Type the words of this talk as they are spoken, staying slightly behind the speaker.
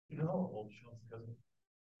You know how old Sean's cousin?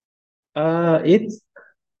 It's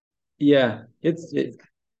yeah,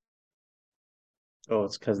 oh,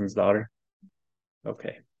 it's cousin's daughter.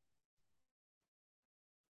 Okay.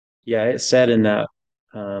 Yeah, it said in that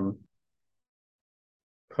um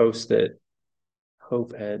post that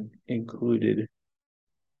Hope had included.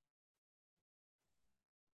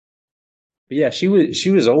 But yeah, she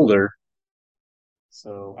was older.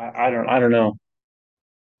 So I don't know.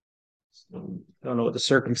 I don't know what the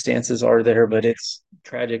circumstances are there, but it's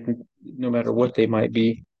tragic no matter what they might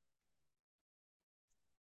be.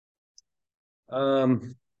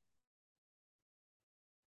 Um,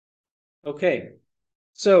 okay.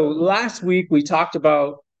 So last week we talked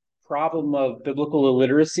about problem of biblical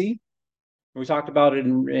illiteracy. We talked about it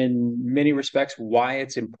in many respects why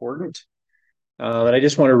it's important. And I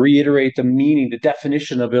just want to reiterate the meaning, the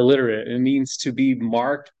definition of illiterate. It means to be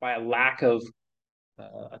marked by a lack of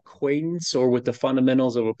acquaintance or with the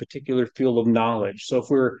fundamentals of a particular field of knowledge. So if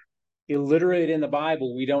we're illiterate in the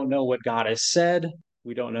Bible, we don't know what God has said,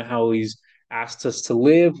 we don't know how He's asked us to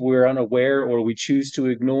live, we're unaware or we choose to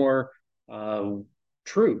ignore uh,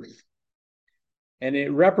 truth. And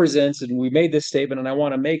it represents, and we made this statement, and I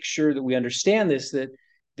want to make sure that we understand this that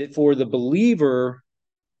for the believer,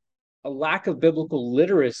 a lack of biblical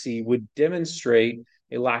literacy would demonstrate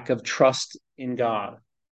a lack of trust in God.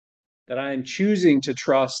 That I am choosing to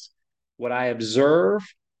trust what I observe,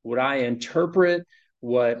 what I interpret,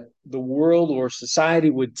 what the world or society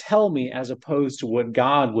would tell me, as opposed to what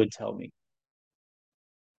God would tell me.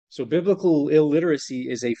 So biblical illiteracy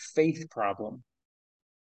is a faith problem.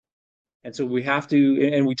 And so we have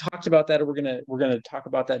to, and we talked about that, and we're gonna talk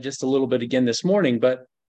about that just a little bit again this morning, but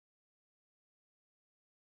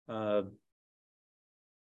uh,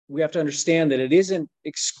 we have to understand that it isn't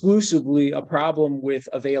exclusively a problem with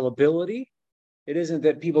availability. It isn't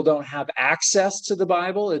that people don't have access to the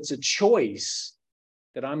Bible. It's a choice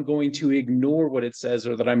that I'm going to ignore what it says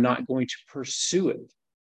or that I'm not going to pursue it.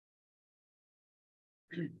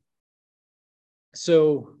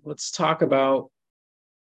 So let's talk about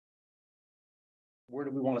where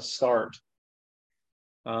do we want to start?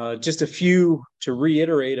 Just a few, to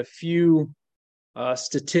reiterate, a few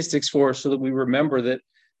statistics for us so that we remember that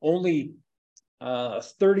only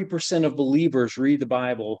 30% of believers read the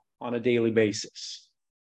Bible on a daily basis.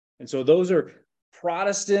 And so those are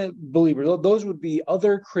Protestant believers. Those would be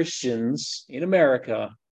other Christians in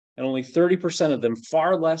America, and only 30% of them,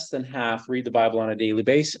 far less than half, read the Bible on a daily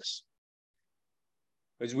basis.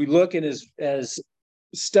 As we look and as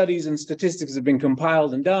studies and statistics have been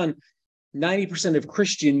compiled and done, 90% of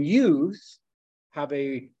Christian youth have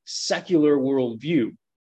a secular worldview.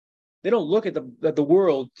 They don't look at the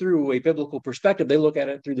world through a biblical perspective. They look at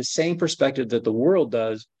it through the same perspective that the world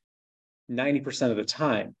does 90% of the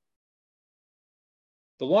time.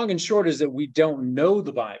 The long and short is that we don't know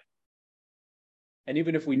the Bible. And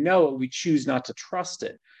even if we know it, we choose not to trust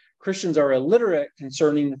it. Christians are illiterate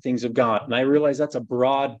concerning the things of God. And I realize that's a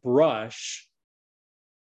broad brush,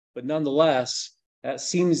 but nonetheless, that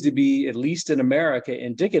seems to be, at least in America,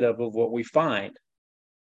 indicative of what we find.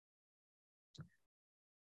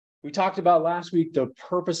 We talked about last week the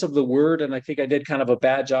purpose of the word, and I think I did kind of a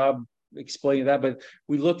bad job explaining that, but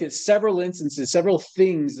we looked at several instances, several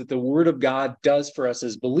things that the word of God does for us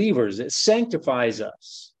as believers. It sanctifies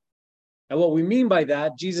us. And what we mean by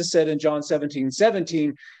that, Jesus said in John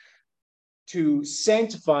 17:17, to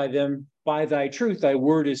sanctify them by thy truth, thy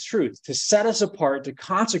word is truth, to set us apart, to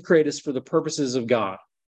consecrate us for the purposes of God.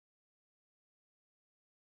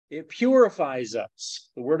 It purifies us.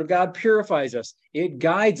 The word of God purifies us. It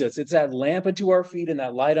guides us. It's that lamp unto our feet and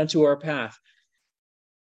that light unto our path.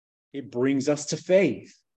 It brings us to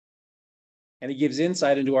faith. And it gives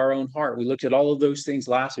insight into our own heart. We looked at all of those things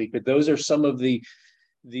last week, but those are some of the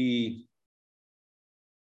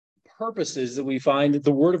purposes that we find that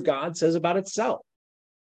the word of God says about itself.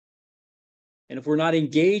 And if we're not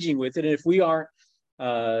engaging with it, and if we aren't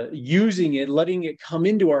using it, letting it come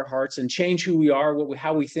into our hearts and change who we are,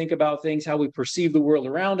 how we think about things, how we perceive the world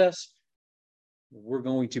around us, we're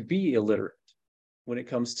going to be illiterate when it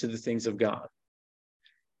comes to the things of God.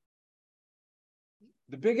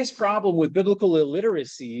 The biggest problem with biblical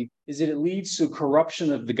illiteracy is that it leads to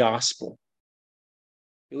corruption of the gospel.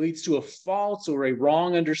 It leads to a false or a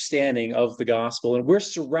wrong understanding of the gospel. And we're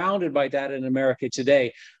surrounded by that in America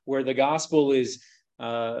today, where the gospel is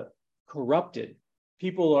corrupted.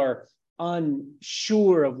 People are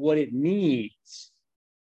unsure of what it means,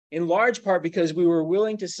 in large part because we were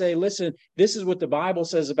willing to say, listen, this is what the Bible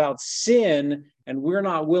says about sin, and we're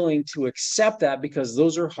not willing to accept that because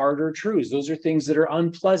those are harder truths. Those are things that are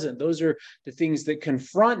unpleasant. Those are the things that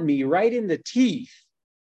confront me right in the teeth.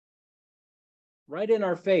 right in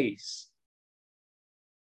our face,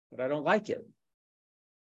 but I don't like it.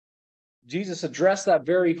 Jesus addressed that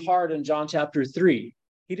very hard in John chapter 3.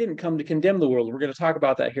 He didn't come to condemn the world. We're going to talk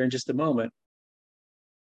about that here in just a moment.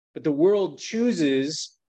 But the world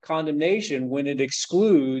chooses condemnation when it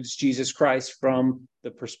excludes Jesus Christ from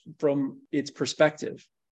its perspective.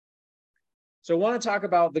 So I want to talk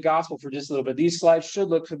about the gospel for just a little bit. These slides should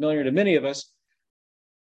look familiar to many of us,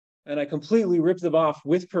 and I completely ripped them off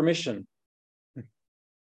with permission.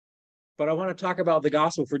 But I want to talk about the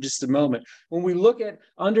gospel for just a moment. When we look at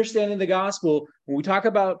understanding the gospel, when we talk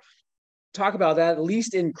about that, at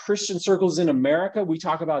least in Christian circles in America, we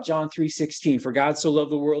talk about John 3:16. For God so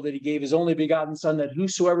loved the world that he gave his only begotten son, that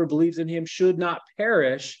whosoever believes in him should not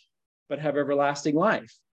perish, but have everlasting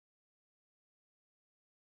life.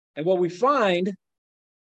 And what we find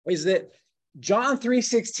is that John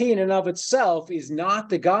 3:16 in of itself is not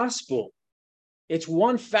the gospel. It's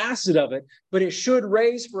one facet of it, but it should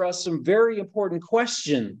raise for us some very important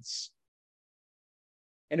questions.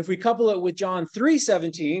 And if we couple it with John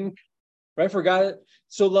 3:17, right? For God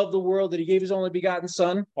so loved the world that he gave his only begotten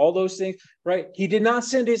son, all those things, right? He did not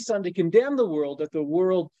send his son to condemn the world,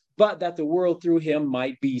 but that the world through him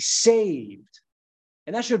might be saved.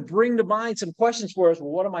 And that should bring to mind some questions for us. Well,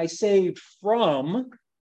 what am I saved from?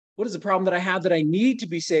 What is the problem that I have that I need to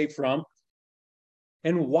be saved from?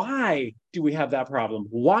 And why do we have that problem?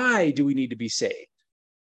 Why do we need to be saved?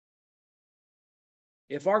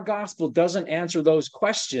 If our gospel doesn't answer those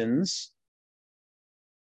questions,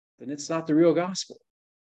 then it's not the real gospel.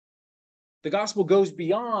 The gospel goes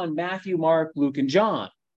beyond Matthew, Mark, Luke, and John.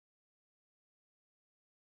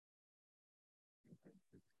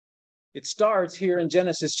 It starts here in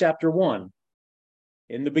Genesis chapter 1.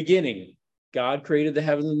 In the beginning, God created the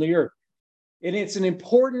heavens and the earth. And it's an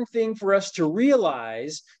important thing for us to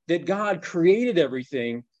realize that God created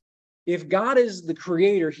everything. If God is the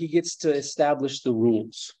creator, he gets to establish the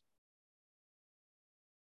rules.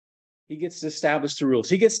 He gets to establish the rules.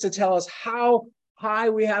 He gets to tell us how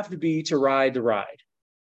high we have to be to ride the ride.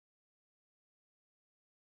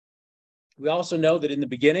 We also know that in the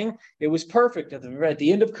beginning, it was perfect. At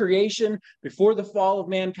the end of creation, before the fall of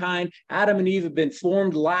mankind, Adam and Eve have been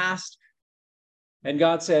formed last. And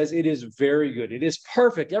God says, it is very good. It is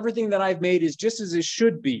perfect. Everything that I've made is just as it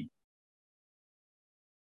should be.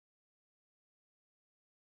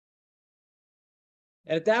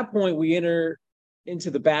 And at that point, we enter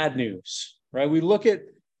into the bad news, right? We look at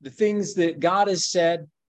the things that God has said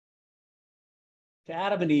to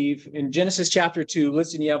Adam and Eve in Genesis chapter 2.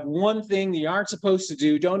 Listen, you have one thing that you aren't supposed to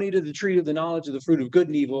do. Don't eat of the tree of the knowledge of the fruit of good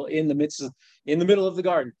and evil in the middle of the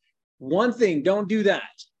garden. One thing, don't do that.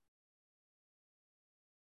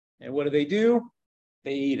 And what do?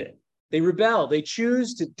 They eat it. They rebel. They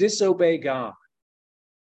choose to disobey God.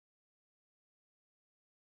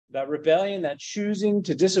 That rebellion, that choosing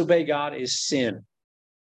to disobey God is sin.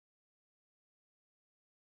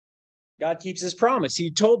 God keeps his promise.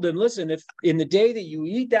 He told them, listen, if in the day that you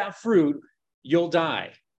eat that fruit, you'll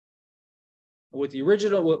die. With the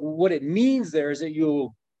original, what it means there is that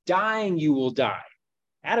you will die.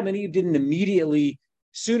 Adam and Eve didn't immediately,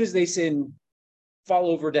 as soon as they sinned,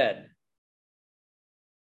 fall over dead.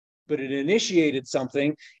 But it initiated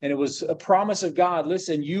something, and it was a promise of God,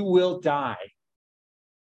 listen, you will die.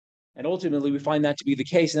 And ultimately, we find that to be the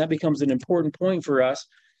case, and that becomes an important point for us.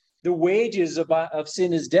 The wages of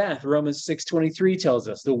sin is death. Romans 6:23 tells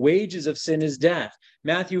us the wages of sin is death.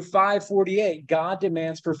 Matthew 5:48, God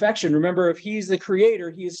demands perfection. Remember, if he's the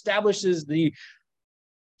creator, he establishes the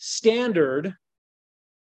standard,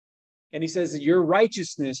 and he says that your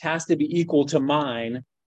righteousness has to be equal to mine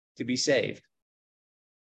to be saved.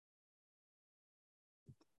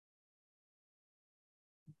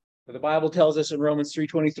 But the Bible tells us in Romans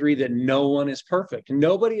 3:23 that no one is perfect.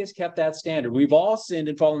 Nobody has kept that standard. We've all sinned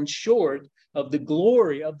and fallen short of the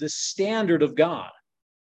glory of the standard of God.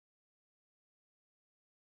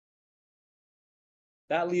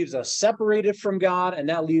 That leaves us separated from God, and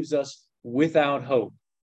that leaves us without hope.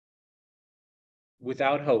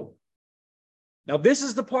 Without hope. Now, this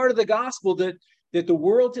is the part of the gospel that the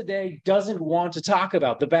world today doesn't want to talk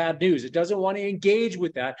about, the bad news. It doesn't want to engage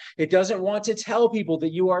with that. It doesn't want to tell people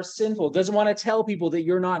that you are sinful. It doesn't want to tell people that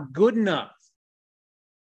you're not good enough.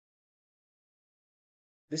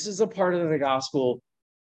 This is a part of the gospel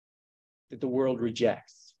that the world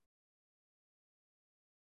rejects.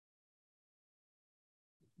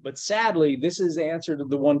 But sadly, this is the answer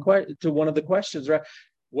to one of the questions, right?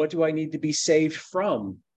 What do I need to be saved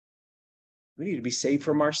from? We need to be saved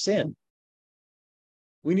from our sin.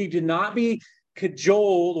 We need to not be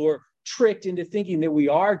cajoled or tricked into thinking that we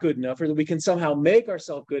are good enough or that we can somehow make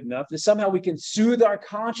ourselves good enough, that somehow we can soothe our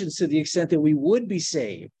conscience to the extent that we would be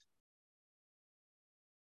saved.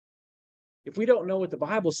 If we don't know what the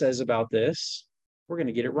Bible says about this, we're going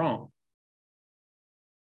to get it wrong.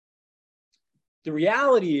 The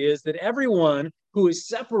reality is that everyone who is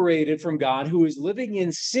separated from God, who is living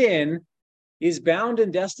in sin, is bound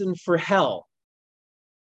and destined for hell.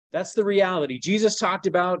 That's the reality. Jesus talked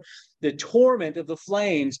about the torment of the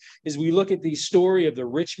flames as we look at the story of the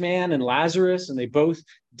rich man and Lazarus, and they both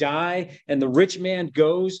die, and the rich man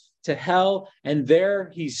goes to hell, and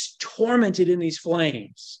there he's tormented in these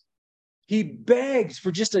flames. He begs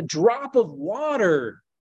for just a drop of water.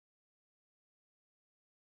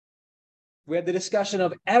 We had the discussion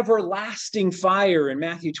of everlasting fire in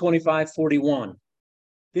Matthew 25:41.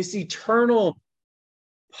 This eternal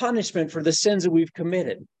punishment for the sins that we've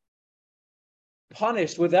committed.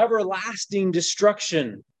 Punished with everlasting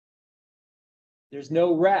destruction. There's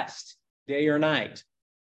no rest, day or night,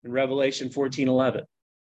 in Revelation 14:11.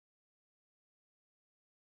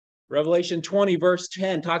 Revelation 20, verse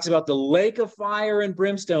 10, talks about the lake of fire and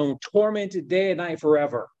brimstone, tormented day and night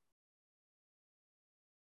forever.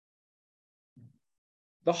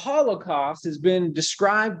 The Holocaust has been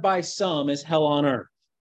described by some as hell on earth.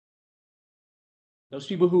 Those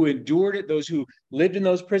people who endured it, those who lived in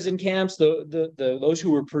those prison camps, those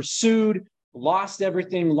who were pursued, lost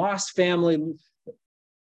everything, lost family,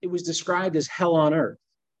 it was described as hell on earth.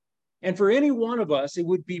 And for any one of us, it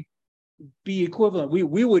would be equivalent.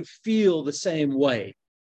 We would feel the same way.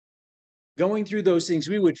 Going through those things,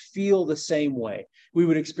 we would feel the same way. We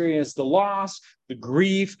would experience the loss, the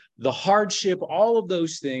grief, the hardship, all of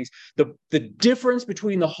those things. The difference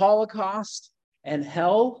between the Holocaust and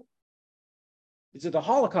hell is that the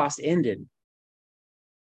Holocaust ended.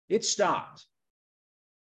 It stopped.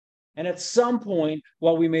 And at some point,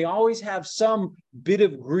 while we may always have some bit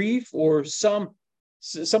of grief or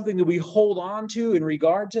something that we hold on to in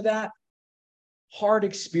regard to that hard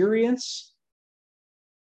experience,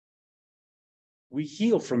 we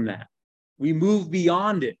heal from that. We move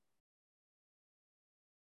beyond it.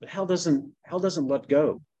 But hell doesn't let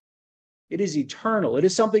go. It is eternal. It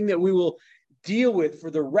is something that we will deal with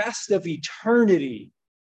for the rest of eternity.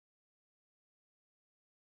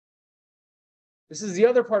 This is the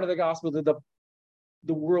other part of the gospel that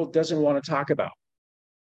the world doesn't want to talk about.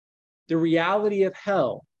 The reality of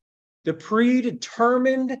hell, the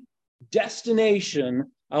predetermined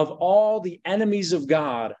destination of all the enemies of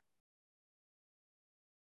God.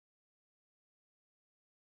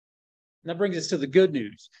 And that brings us to the good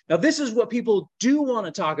news. Now, this is what people do want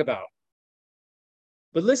to talk about.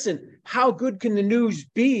 But listen, how good can the news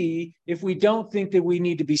be if we don't think that we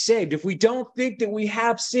need to be saved? If we don't think that we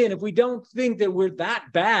have sin, if we don't think that we're that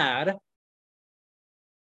bad,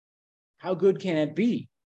 how good can it be?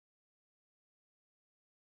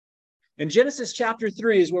 In Genesis chapter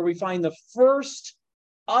 3 is where we find the first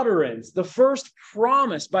utterance, the first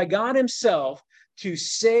promise by God himself to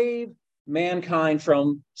save mankind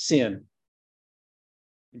from sin.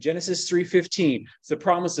 In Genesis 3:15, it's the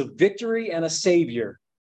promise of victory and a savior.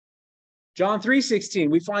 John 3:16,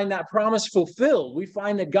 we find that promise fulfilled. We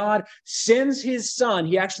find that God sends his son.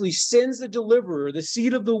 He actually sends the deliverer, the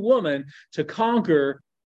seed of the woman, to conquer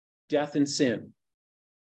death and sin.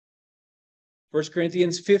 1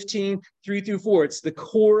 Corinthians 15:3-4, it's the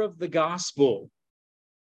core of the gospel.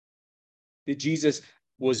 That Jesus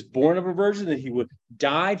was born of a virgin, that he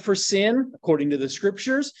died for sin, according to the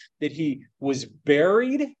scriptures, that he was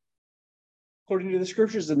buried, according to the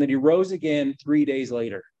scriptures, and that he rose again 3 days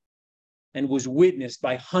later and was witnessed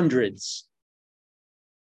by hundreds.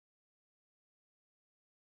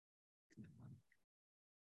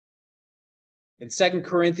 In 2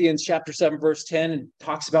 Corinthians chapter 7, verse 10, it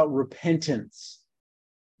talks about repentance.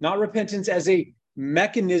 Not repentance as a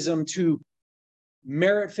mechanism to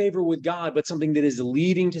merit favor with God, but something that is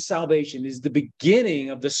leading to salvation, is the beginning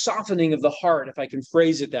of the softening of the heart, if I can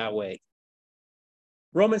phrase it that way.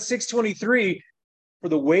 Romans 6:23, for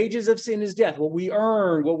the wages of sin is death. What we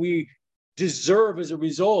earn, what we deserve as a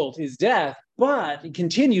result is death. But it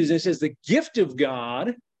continues, it says the gift of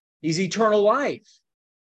God is eternal life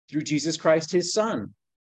through Jesus Christ, his son.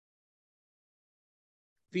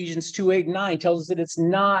 Ephesians 2:8-9 tells us that it's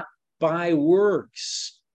not by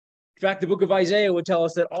works. In fact, the book of Isaiah would tell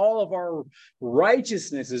us that all of our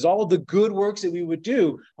righteousnesses, all of the good works that we would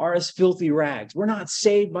do are as filthy rags. We're not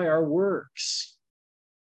saved by our works.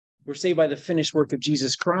 We're saved by the finished work of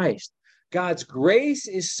Jesus Christ. God's grace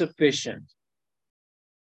is sufficient.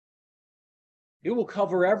 It will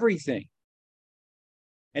cover everything.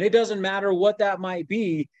 And it doesn't matter what that might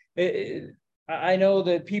be. I know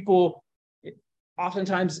that people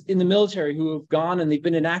oftentimes in the military who have gone and they've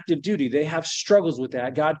been in active duty. They have struggles with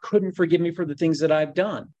that. God couldn't forgive me for the things that I've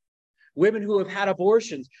done. Women who have had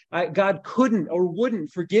abortions, God couldn't or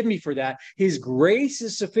wouldn't forgive me for that. His grace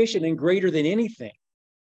is sufficient and greater than anything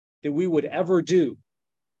that we would ever do.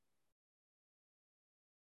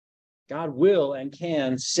 God will and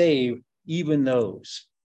can save even those.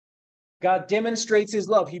 God demonstrates his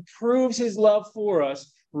love. He proves his love for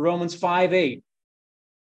us, Romans 5:8,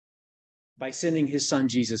 by sending his son,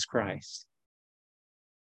 Jesus Christ.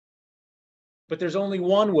 But there's only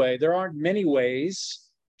one way. There aren't many ways.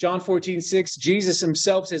 John 14:6, Jesus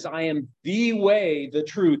himself says, I am the way, the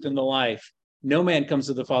truth, and the life. No man comes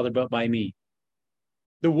to the Father but by me.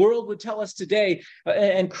 The world would tell us today,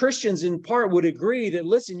 and Christians in part would agree that,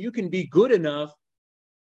 listen, you can be good enough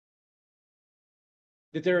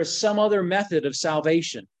that there is some other method of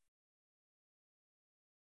salvation.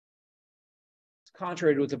 It's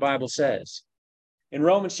contrary to what the Bible says. In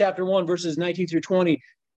Romans chapter 1, verses 19 through 20,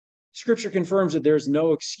 Scripture confirms that there's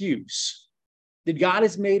no excuse. That God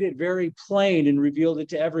has made it very plain and revealed it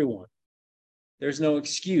to everyone. There's no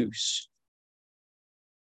excuse.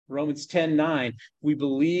 Romans 10:9, we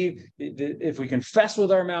believe that if we confess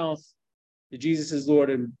with our mouth that Jesus is Lord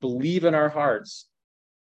and believe in our hearts,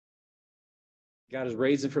 God has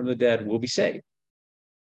raised him from the dead and we'll be saved.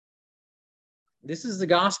 This is the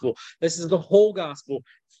gospel. This is the whole gospel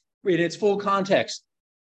in its full context.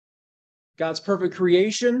 God's perfect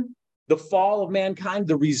creation, the fall of mankind,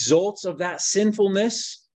 the results of that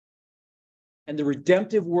sinfulness, and the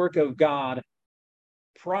redemptive work of God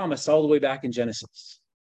promised all the way back in Genesis,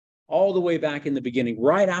 all the way back in the beginning,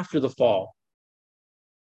 right after the fall.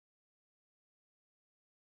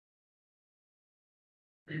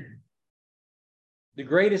 The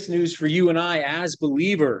greatest news for you and I as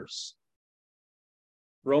believers,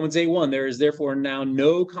 Romans 8:1, there is therefore now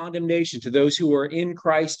no condemnation to those who are in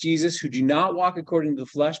Christ Jesus, who do not walk according to the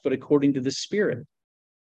flesh, but according to the Spirit.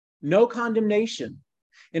 No condemnation.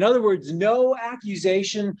 In other words, no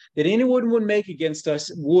accusation that anyone would make against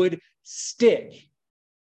us would stick.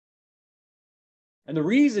 And the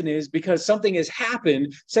reason is because something has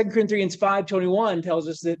happened. 2 Corinthians 5:21 tells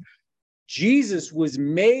us that Jesus was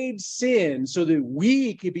made sin so that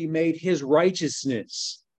we could be made his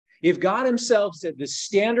righteousness. If God himself said the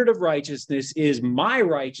standard of righteousness is my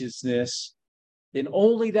righteousness, then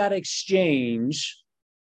only that exchange,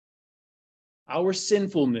 our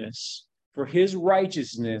sinfulness for his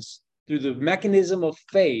righteousness through the mechanism of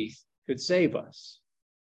faith, could save us.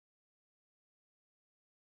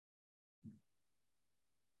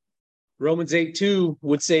 Romans 8:2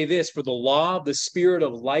 would say this, for the law of the Spirit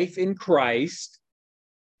of life in Christ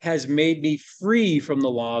has made me free from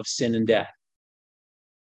the law of sin and death.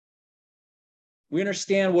 We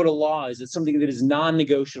understand what a law is. It's something that is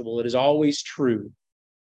non-negotiable. It is always true.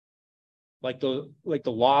 Like the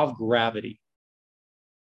law of gravity.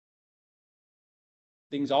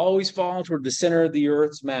 Things always fall toward the center of the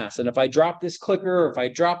earth's mass. And if I drop this clicker, or if I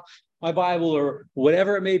drop my Bible, or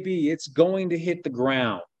whatever it may be, it's going to hit the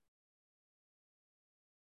ground.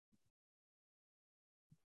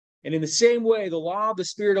 And in the same way, the law of the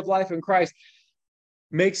Spirit of life in Christ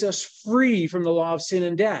makes us free from the law of sin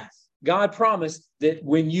and death. God promised that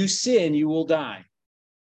when you sin, you will die.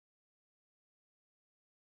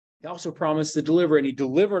 He also promised to deliver, and he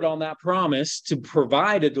delivered on that promise to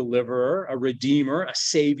provide a deliverer, a redeemer, a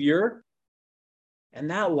savior. And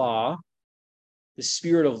that law, the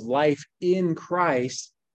Spirit of life in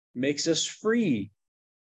Christ, makes us free.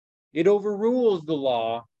 It overrules the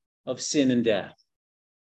law of sin and death.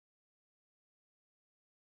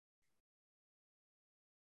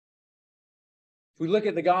 We look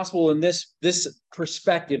at the gospel in this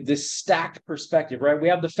perspective, this stacked perspective, right? We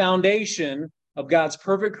have the foundation of God's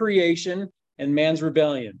perfect creation and man's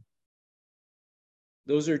rebellion.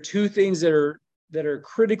 Those are two things that are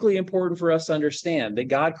critically important for us to understand, that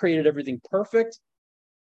God created everything perfect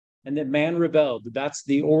and that man rebelled. That's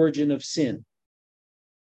the origin of sin.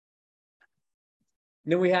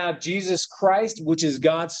 And then we have Jesus Christ, which is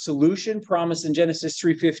God's solution, promised in Genesis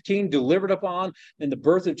 3:15, delivered upon in the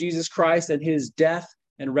birth of Jesus Christ and his death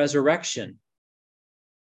and resurrection.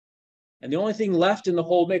 And the only thing left in the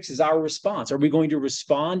whole mix is our response. Are we going to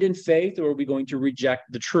respond in faith, or are we going to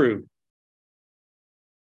reject the truth?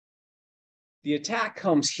 The attack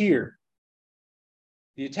comes here.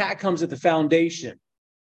 The attack comes at the foundation.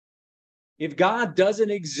 If God doesn't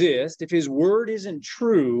exist, if his word isn't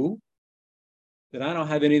true, then I don't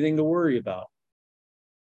have anything to worry about.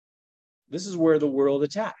 This is where the world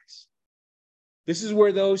attacks. This is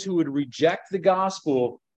where those who would reject the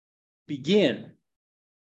gospel begin.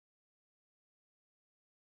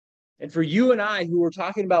 And for you and I, who are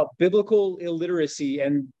talking about biblical illiteracy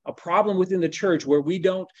and a problem within the church where we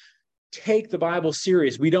don't take the Bible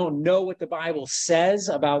serious, we don't know what the Bible says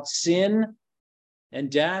about sin and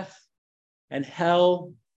death and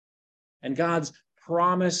hell and God's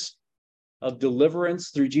promise of deliverance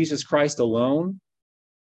through Jesus Christ alone,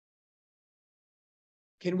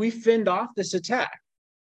 can we fend off this attack?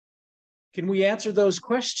 Can we answer those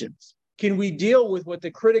questions? Can we deal with what the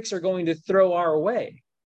critics are going to throw our way?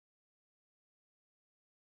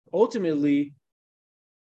 Ultimately,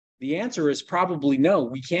 the answer is probably no,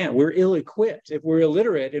 we can't. We're ill-equipped. If we're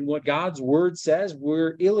illiterate in what God's word says,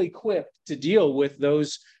 we're ill-equipped to deal with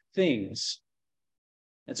those things.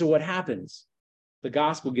 And so what happens? The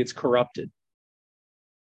gospel gets corrupted.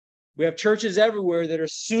 We have churches everywhere that are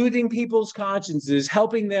soothing people's consciences,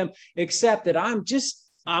 helping them accept that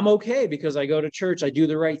I'm okay because I go to church, I do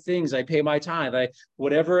the right things, I pay my tithe,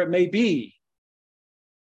 whatever it may be.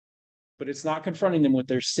 But it's not confronting them with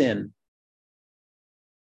their sin.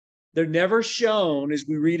 They're never shown, as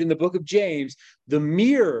we read in the book of James, the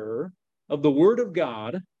mirror of the Word of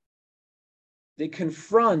God that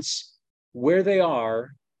confronts where they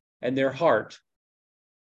are and their heart.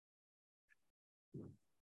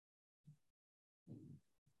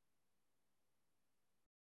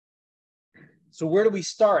 So where do we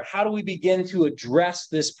start? How do we begin to address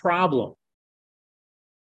this problem?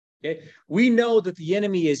 Okay. We know that the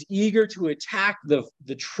enemy is eager to attack the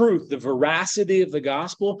truth, the veracity of the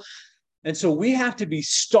gospel. And so we have to be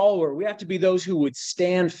stalwart. We have to be those who would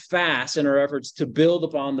stand fast in our efforts to build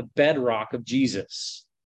upon the bedrock of Jesus.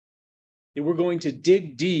 And we're going to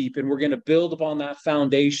dig deep and we're going to build upon that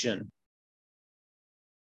foundation.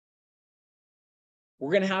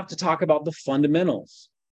 We're going to have to talk about the fundamentals.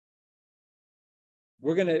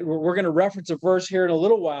 We're gonna reference a verse here in a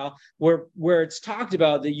little while where it's talked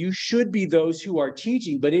about that you should be those who are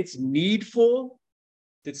teaching, but it's needful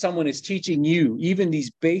that someone is teaching you even these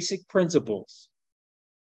basic principles.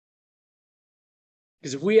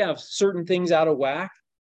 Because if we have certain things out of whack,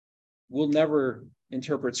 we'll never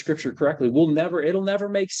interpret Scripture correctly. It'll never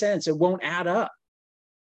make sense. It won't add up.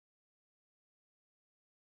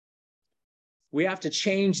 We have to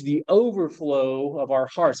change the overflow of our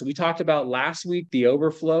hearts. So we talked about last week, the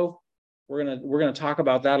overflow. We're gonna talk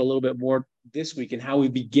about that a little bit more this week and how we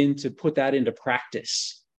begin to put that into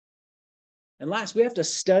practice. And last, we have to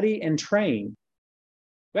study and train.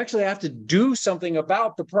 We actually have to do something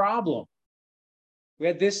about the problem. We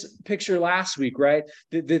had this picture last week, right?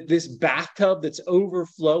 This bathtub that's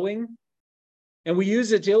overflowing. And we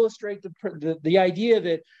use it to illustrate the idea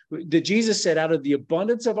that Jesus said, out of the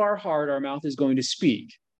abundance of our heart, our mouth is going to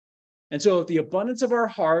speak. And so if the abundance of our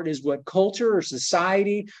heart is what culture or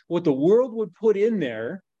society, what the world would put in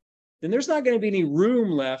there, then there's not going to be any room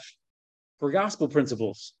left for gospel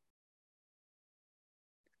principles.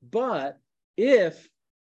 But if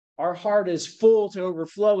our heart is full to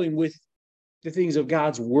overflowing with the things of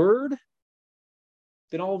God's word,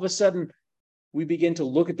 then all of a sudden we begin to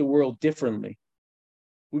look at the world differently.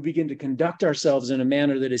 We begin to conduct ourselves in a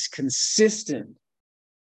manner that is consistent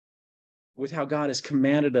with how God has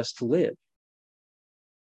commanded us to live.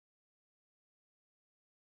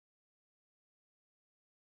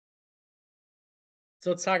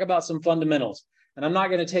 So let's talk about some fundamentals. And I'm not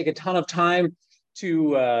going to take a ton of time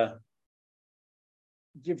to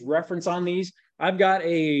give reference on these. I've got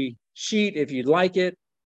a sheet if you'd like it.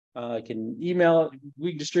 I can email it.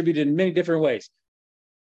 We distribute it in many different ways.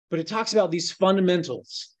 But it talks about these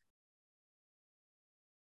fundamentals.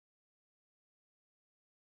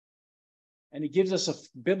 And it gives us a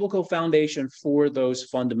biblical foundation for those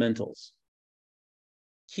fundamentals.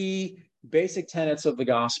 Key basic tenets of the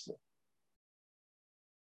gospel.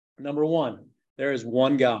 Number one, there is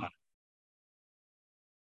one God.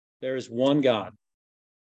 There is one God.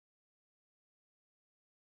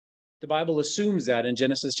 The Bible assumes that in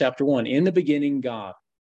Genesis chapter 1. In the beginning, God.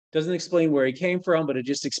 Doesn't explain where he came from, but it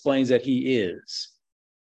just explains that he is.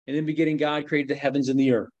 In the beginning, God created the heavens and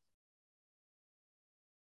the earth.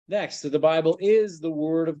 Next, that the Bible is the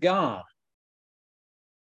Word of God.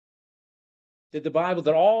 That the Bible,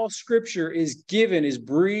 that all Scripture is given, is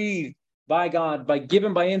breathed by God,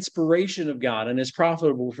 given by inspiration of God, and is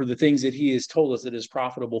profitable for the things that he has told us it is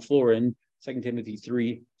profitable for in 2 Timothy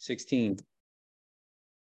 3:16.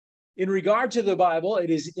 In regard to the Bible, it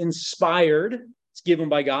is inspired. It's given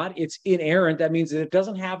by God. It's inerrant. That means that it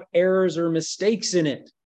doesn't have errors or mistakes in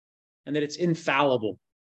it, and that it's infallible.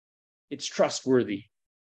 It's trustworthy.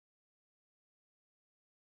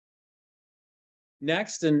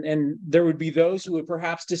 Next, and there would be those who would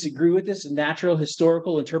perhaps disagree with this natural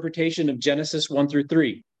historical interpretation of Genesis 1 through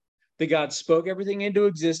 3. that God spoke everything into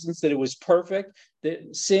existence, that it was perfect,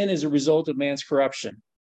 that sin is a result of man's corruption.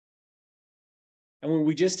 And when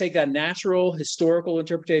we just take that natural historical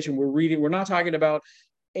interpretation, we're not talking about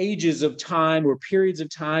ages of time or periods of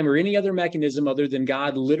time or any other mechanism other than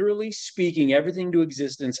God literally speaking everything to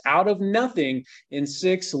existence out of nothing in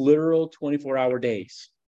 6 literal 24-hour days.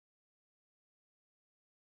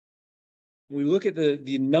 We look at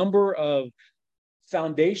the number of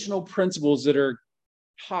foundational principles that are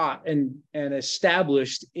taught and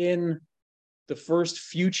established in the first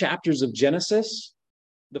few chapters of Genesis,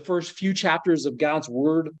 the first few chapters of God's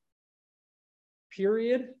word,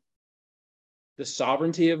 period. The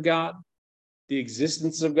sovereignty of God, the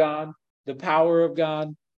existence of God, the power of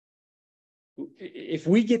God. If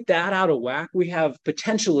we get that out of whack, we have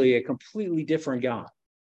potentially a completely different God.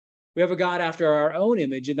 We have a God after our own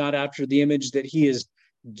image and not after the image that he has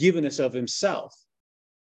given us of himself.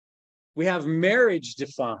 We have marriage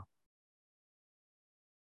defined.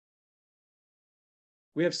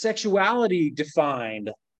 We have sexuality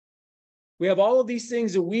defined. We have all of these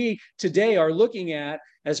things that we today are looking at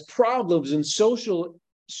as problems and social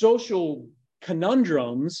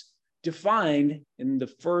conundrums defined in the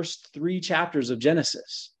first 3 chapters of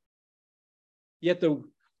Genesis. Yet the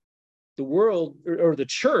world, or the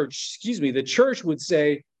church, the church would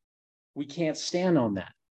say, we can't stand on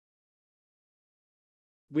that.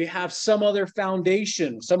 We have some other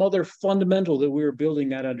foundation, some other fundamental that we're building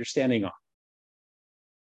that understanding on.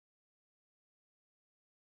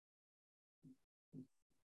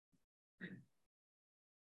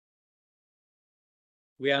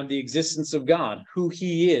 We have the existence of God, who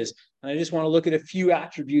he is. And I just want to look at a few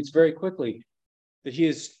attributes very quickly. That he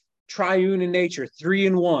is triune in nature, 3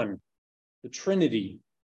 in 1, the Trinity.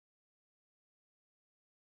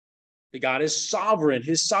 That God is sovereign,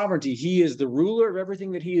 his sovereignty. He is the ruler of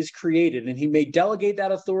everything that he has created. And he may delegate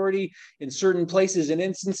that authority in certain places and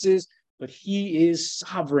instances, but he is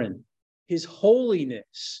sovereign. His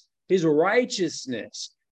holiness, his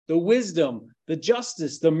righteousness, the wisdom, the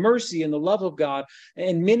justice, the mercy, and the love of God,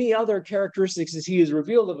 and many other characteristics as he has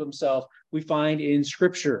revealed of himself, we find in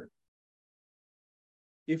Scripture.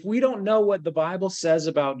 If we don't know what the Bible says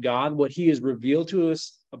about God, what he has revealed to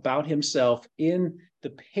us about himself in the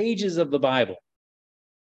pages of the Bible,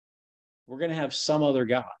 we're going to have some other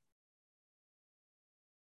God.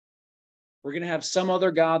 We're going to have some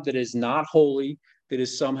other God that is not holy, that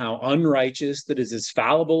is somehow unrighteous, that is as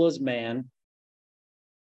fallible as man,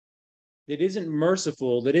 that isn't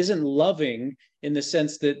merciful, that isn't loving in the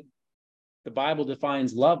sense that the Bible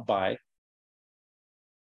defines love by.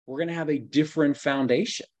 We're going to have a different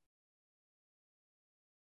foundation.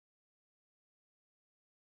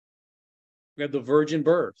 We have the virgin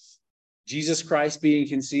birth, Jesus Christ being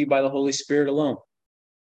conceived by the Holy Spirit alone.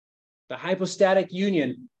 The hypostatic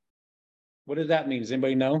union, what does that mean? Does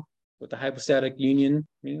anybody know what the hypostatic union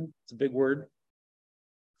means? It's a big word.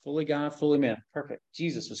 Fully God, fully man. Perfect.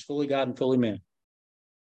 Jesus was fully God and fully man.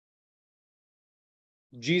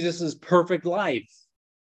 Jesus' perfect life.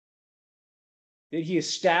 That he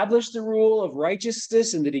established the rule of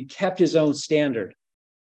righteousness and that he kept his own standard.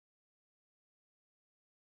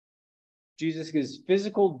 Jesus'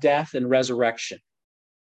 physical death and resurrection.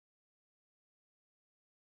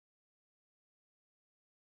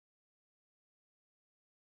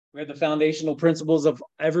 We have the foundational principles of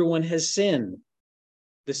everyone has sinned.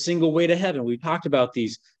 The single way to heaven. We talked about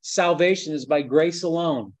these. Salvation is by grace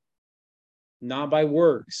alone, not by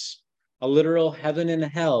works. A literal heaven and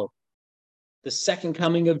hell. The second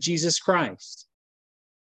coming of Jesus Christ.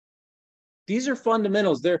 These are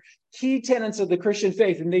fundamentals. They're key tenets of the Christian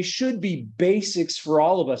faith, and they should be basics for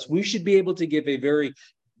all of us. We should be able to give a very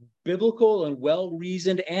biblical and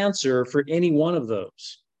well-reasoned answer for any one of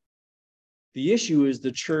those. The issue is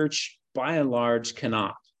the church, by and large,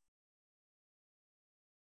 cannot.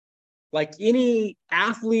 Like any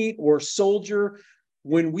athlete or soldier,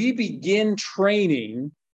 when we begin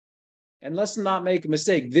training, and let's not make a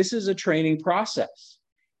mistake, this is a training process.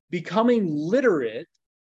 Becoming literate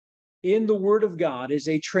in the Word of God is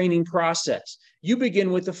a training process. You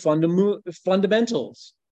begin with the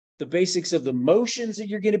fundamentals, the basics of the motions that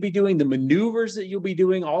you're going to be doing, the maneuvers that you'll be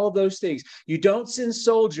doing, all of those things. You don't send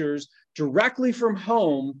soldiers directly from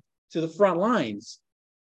home to the front lines.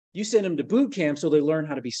 You send them to boot camp so they learn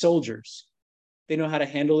how to be soldiers. They know how to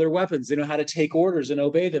handle their weapons. They know how to take orders and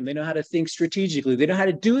obey them. They know how to think strategically. They know how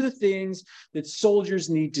to do the things that soldiers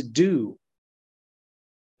need to do.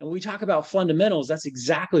 And when we talk about fundamentals, that's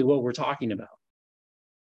exactly what we're talking about.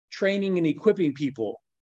 Training and equipping people.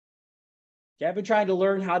 I've been trying to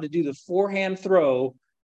learn how to do the forehand throw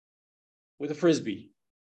with a Frisbee.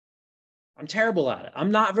 I'm terrible at it. I'm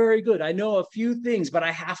not very good. I know a few things, but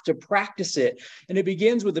I have to practice it. And it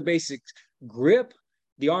begins with the basic grip,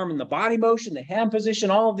 the arm and the body motion, the hand position,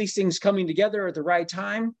 all of these things coming together at the right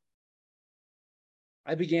time.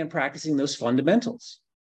 I began practicing those fundamentals.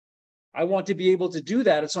 I want to be able to do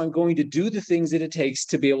that. And so I'm going to do the things that it takes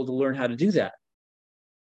to be able to learn how to do that.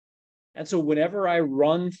 And so whenever I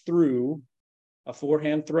run through a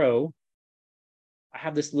forehand throw, I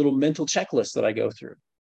have this little mental checklist that I go through.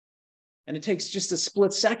 And it takes just a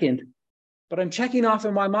split second, but I'm checking off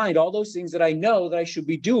in my mind all those things that I know that I should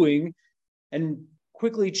be doing and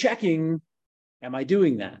quickly checking, am I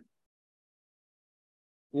doing that?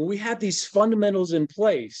 When we have these fundamentals in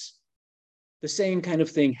place, the same kind of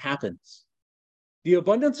thing happens. The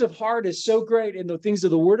abundance of heart is so great in the things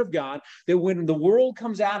of the Word of God that when the world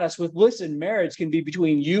comes at us with, listen, marriage can be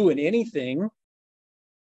between you and anything,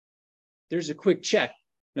 there's a quick check.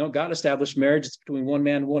 No, God established marriage. It's between one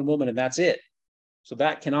man and one woman, and that's it. So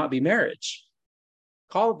that cannot be marriage.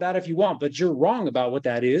 Call it that if you want, but you're wrong about what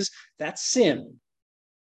that is. That's sin.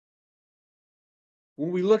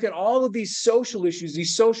 When we look at all of these social issues,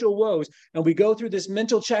 these social woes, and we go through this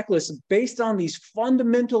mental checklist based on these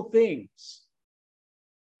fundamental things,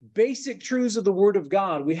 basic truths of the Word of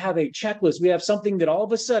God, we have a checklist. We have something that all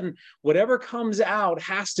of a sudden, whatever comes out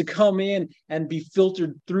has to come in and be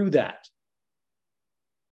filtered through that.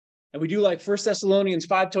 And we do like 1 Thessalonians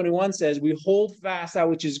 5:21 says, we hold fast that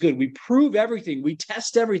which is good. We prove everything. We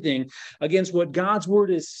test everything against what God's word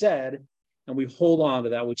has said, and we hold on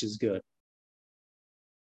to that which is good.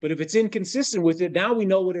 But if it's inconsistent with it, now we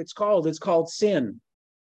know what it's called. It's called sin.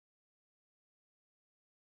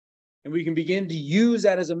 And we can begin to use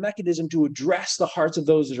that as a mechanism to address the hearts of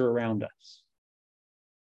those that are around us.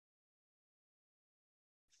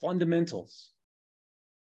 Fundamentals.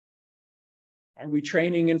 Are we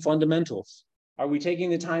training in fundamentals? Are we taking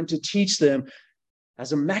the time to teach them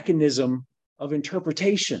as a mechanism of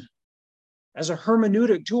interpretation, as a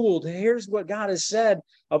hermeneutic tool? Here's what God has said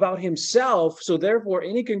about himself. So therefore,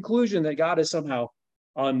 any conclusion that God is somehow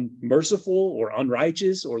unmerciful or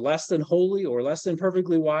unrighteous or less than holy or less than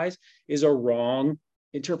perfectly wise is a wrong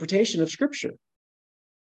interpretation of Scripture.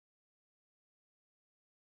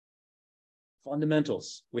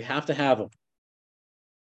 Fundamentals. We have to have them.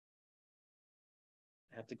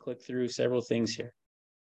 I have to click through several things here.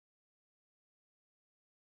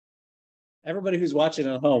 Everybody who's watching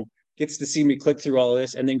at home gets to see me click through all of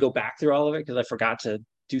this and then go back through all of it because I forgot to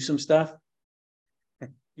do some stuff.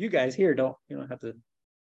 You guys here don't have to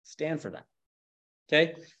stand for that.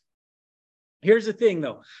 Okay. Here's the thing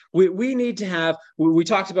though. We need to have, we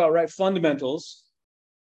talked about, right, fundamentals.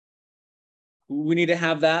 We need to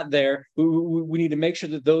have that there. We need to make sure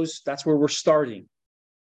that that's where we're starting.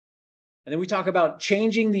 And then we talk about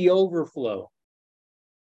changing the overflow.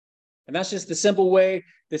 And that's just the simple way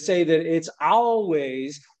to say that it's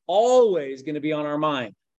always going to be on our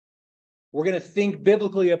mind. We're going to think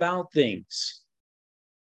biblically about things.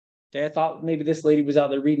 Okay, I thought maybe this lady was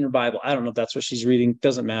out there reading her Bible. I don't know if that's what she's reading.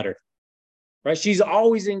 Doesn't matter. Right? She's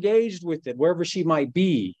always engaged with it, wherever she might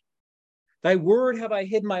be. Thy word have I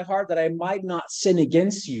hid in my heart that I might not sin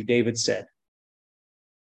against you, David said.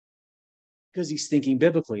 Because he's thinking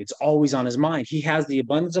biblically. It's always on his mind. He has the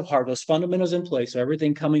abundance of heart, those fundamentals in place, so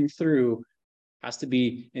everything coming through has to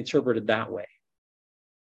be interpreted that way.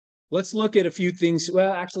 Let's look at a few things.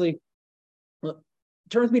 Well, actually,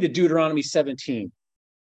 turn with me to Deuteronomy 17.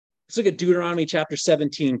 Let's look at Deuteronomy chapter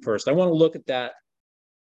 17 first. I want to look at that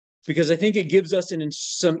because I think it gives us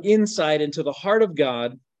some insight into the heart of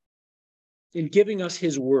God in giving us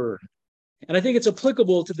his word. And I think it's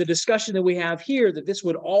applicable to the discussion that we have here, that this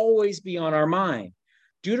would always be on our mind.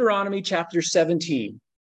 Deuteronomy chapter 17.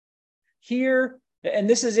 Here, and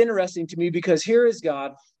this is interesting to me because here is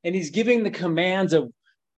God, and he's giving the commands of,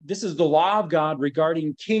 this is the law of God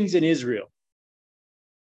regarding kings in Israel.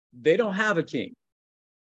 They don't have a king.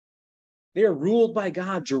 They are ruled by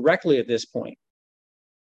God directly at this point.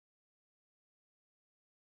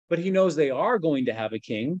 But he knows they are going to have a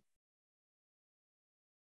king.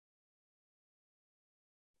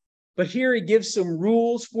 But here he gives some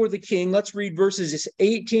rules for the king. Let's read verses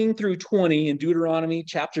 18 through 20 in Deuteronomy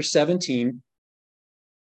chapter 17.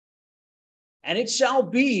 And it shall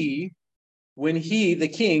be when he, the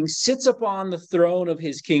king, sits upon the throne of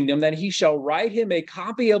his kingdom, that he shall write him a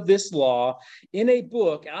copy of this law in a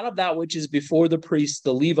book out of that which is before the priests,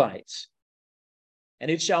 the Levites. And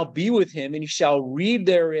it shall be with him, and he shall read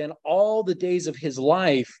therein all the days of his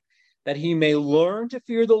life, that he may learn to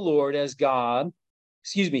fear the Lord as God,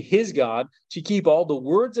 his God, to keep all the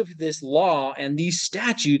words of this law and these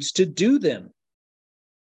statutes to do them.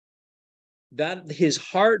 that his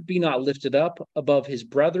heart be not lifted up above his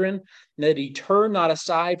brethren, and that he turn not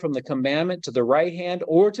aside from the commandment to the right hand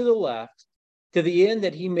or to the left, to the end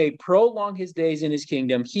that he may prolong his days in his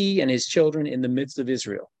kingdom, he and his children in the midst of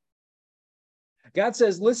Israel. God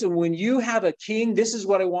says, listen, when you have a king, this is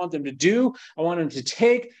what I want them to do. I want them to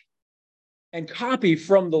take and copy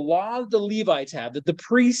from the law that the Levites have, that the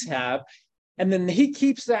priests have, and then he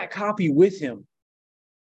keeps that copy with him.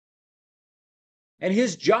 And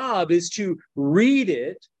his job is to read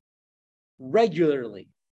it regularly,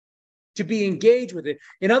 to be engaged with it.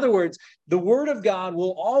 In other words, the word of God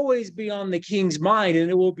will always be on the king's mind,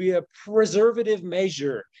 and it will be a preservative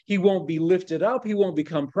measure. He won't be lifted up. He won't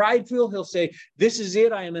become prideful. He'll say, this is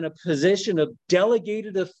it. I am in a position of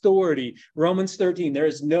delegated authority. Romans 13, there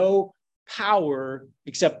is no power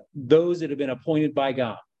except those that have been appointed by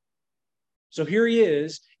God. So here he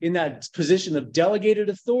is in that position of delegated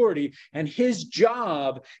authority, and his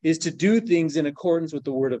job is to do things in accordance with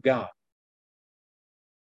the word of God.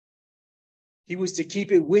 He was to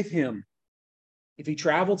keep it with him. If he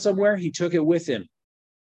traveled somewhere, he took it with him.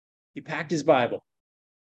 He packed his Bible.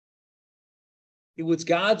 It was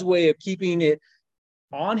God's way of keeping it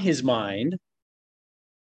on his mind,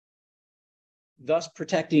 thus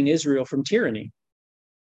protecting Israel from tyranny.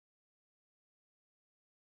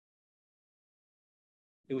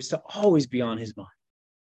 It was to always be on his mind.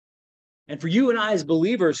 And for you and I as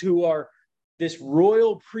believers who are this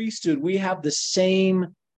royal priesthood, we have the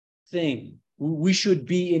same thing. We should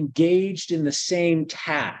be engaged in the same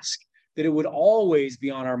task, that it would always be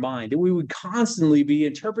on our mind, that we would constantly be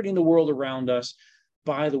interpreting the world around us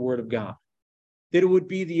by the word of God, that it would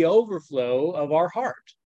be the overflow of our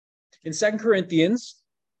heart. In 2 Corinthians,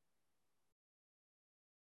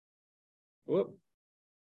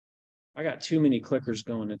 I got too many clickers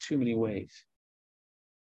going in too many ways.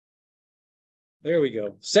 There we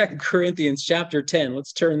go. 2 Corinthians chapter 10.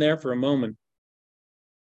 Let's turn there for a moment.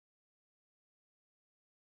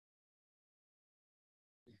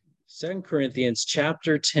 Second Corinthians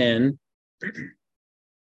chapter 10,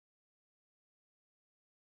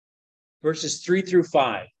 verses 3 through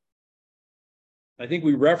 5. I think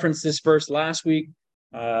we referenced this verse last week.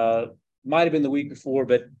 Might have been the week before,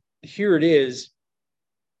 but here it is.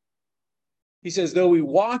 He says, though we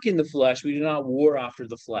walk in the flesh, we do not war after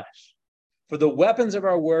the flesh. For the weapons of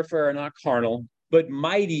our warfare are not carnal, but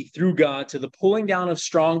mighty through God to the pulling down of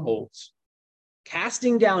strongholds,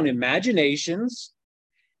 casting down imaginations,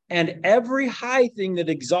 and every high thing that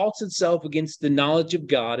exalts itself against the knowledge of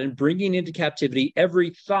God, and bringing into captivity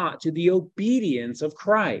every thought to the obedience of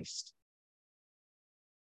Christ.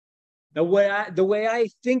 Now, the way I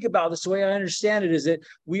think about this, the way I understand it, is that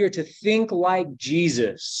we are to think like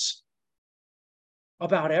Jesus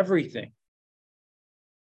about everything.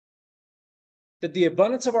 That the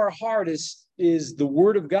abundance of our heart is the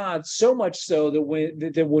word of God, so much so that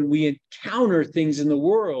when we encounter things in the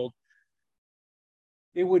world,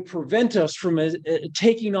 it would prevent us from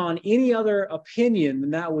taking on any other opinion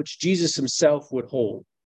than that which Jesus himself would hold.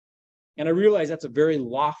 And I realize that's a very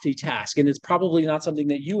lofty task, and it's probably not something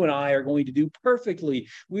that you and I are going to do perfectly.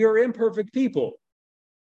 We are imperfect people.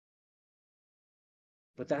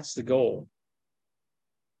 But that's the goal.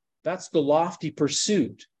 That's the lofty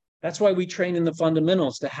pursuit. That's why we train in the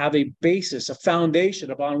fundamentals, to have a basis, a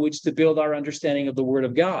foundation upon which to build our understanding of the Word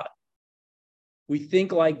of God. We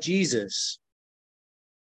think like Jesus.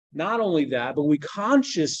 Not only that, but we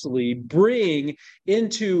consciously bring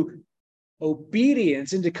into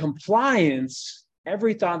obedience, into compliance,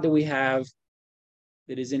 every thought that we have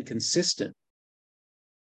that is inconsistent.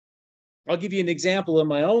 I'll give you an example in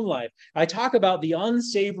my own life. I talk about the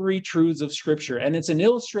unsavory truths of Scripture, and it's an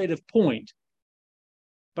illustrative point.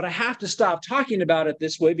 But I have to stop talking about it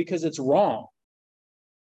this way because it's wrong.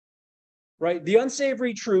 Right? The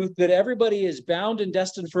unsavory truth that everybody is bound and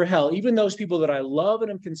destined for hell, even those people that I love and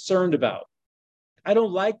am concerned about. I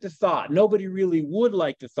don't like the thought. Nobody really would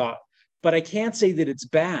like the thought, but I can't say that it's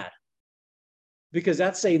bad, because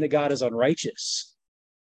that's saying that God is unrighteous,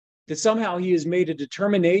 that somehow he has made a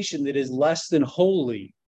determination that is less than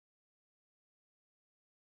holy.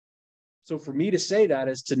 So for me to say that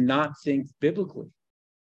is to not think biblically.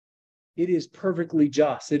 It is perfectly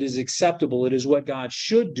just. It is acceptable. It is what God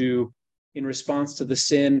should do in response to the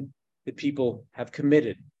sin that people have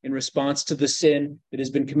committed, in response to the sin that has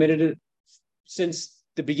been committed since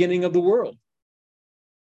the beginning of the world.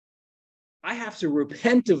 I have to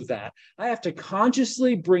repent of that. I have to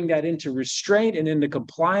consciously bring that into restraint and into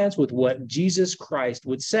compliance with what Jesus Christ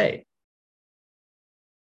would say.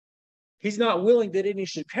 He's not willing that any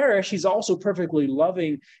should perish. He's also perfectly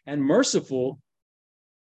loving and merciful.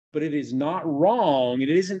 but it is not wrong. It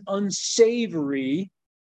isn't unsavory,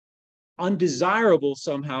 undesirable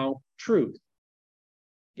somehow truth.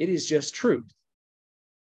 It is just truth.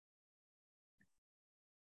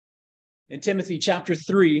 In Timothy chapter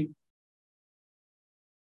 3,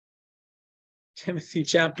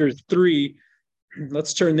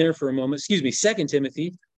 let's turn there for a moment. 2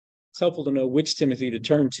 Timothy. It's helpful to know which Timothy to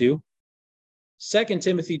turn to. 2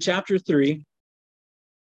 Timothy chapter 3.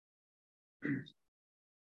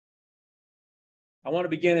 I want to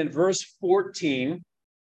begin in verse 14,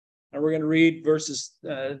 and we're going to read verses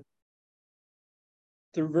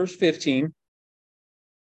through verse 15.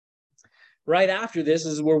 Right after this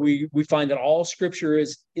is where we find that all scripture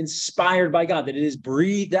is inspired by God, that it is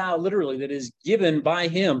breathed out, literally, that it is given by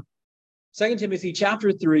him. 2 Timothy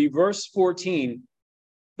chapter 3, verse 14.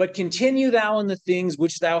 But continue thou in the things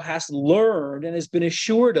which thou hast learned and hast been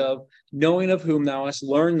assured of, knowing of whom thou hast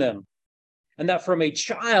learned them. And that from a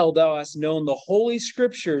child thou hast known the holy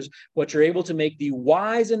scriptures, which are able to make thee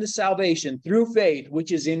wise unto salvation through faith,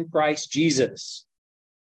 which is in Christ Jesus.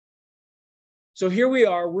 So here we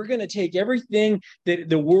are. We're going to take everything that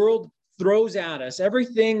the world throws at us,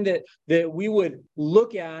 everything that we would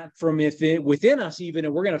look at from within us even,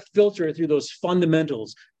 and we're going to filter it through those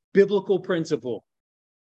fundamentals, biblical principle,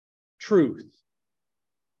 truth.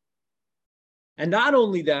 And not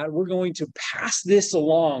only that, we're going to pass this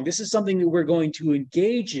along. This is something that we're going to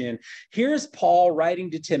engage in. Here's Paul writing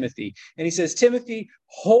to Timothy, and he says, Timothy,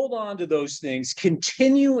 hold on to those things.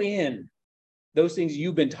 Continue in those things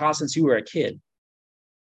you've been taught since you were a kid,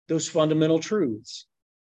 those fundamental truths.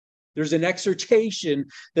 There's an exhortation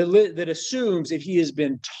that assumes that he has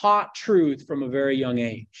been taught truth from a very young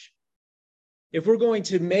age. If we're going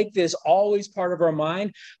to make this always part of our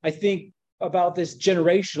mind, I think about this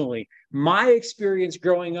generationally. My experience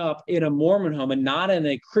growing up in a Mormon home and not in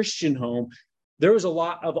a Christian home, there was a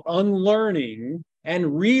lot of unlearning and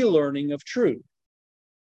relearning of truth.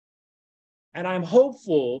 And I'm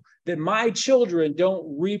hopeful that my children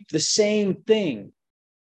don't reap the same thing,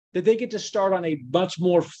 that they get to start on a much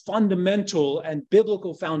more fundamental and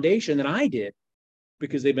biblical foundation than I did,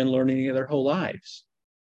 because they've been learning it their whole lives.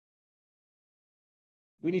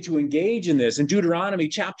 We need to engage in this. In Deuteronomy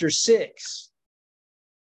chapter 6,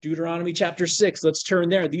 let's turn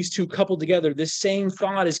there. These two coupled together, this same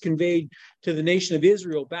thought is conveyed to the nation of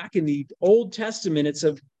Israel back in the Old Testament. It's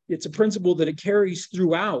a principle that it carries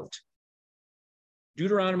throughout.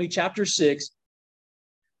 Deuteronomy chapter 6,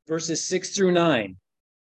 verses 6 through 9.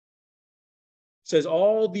 Says,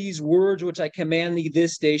 all these words which I command thee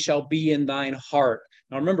this day shall be in thine heart.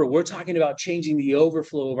 Now remember, we're talking about changing the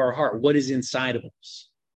overflow of our heart, what is inside of us.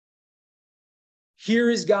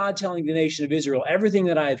 Here is God telling the nation of Israel, everything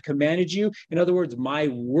that I have commanded you, in other words, my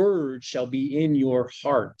word shall be in your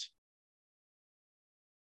heart.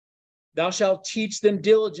 Thou shalt teach them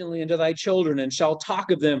diligently unto thy children, and shalt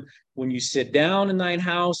talk of them when you sit down in thine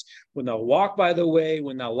house, when thou walk by the way,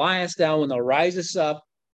 when thou liest down, when thou risest up.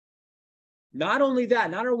 Not only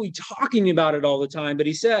that, not are we talking about it all the time, but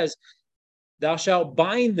he says, thou shalt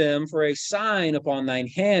bind them for a sign upon thine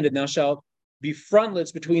hand, and thou shalt be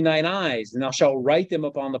frontlets between thine eyes, and thou shalt write them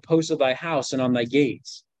upon the posts of thy house and on thy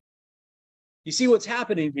gates. You see what's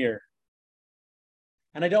happening here?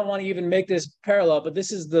 And I don't want to even make this parallel, but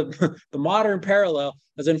this is the modern parallel,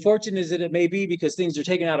 as unfortunate as it may be because things are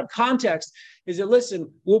taken out of context, is that,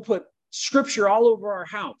 listen, we'll put scripture all over our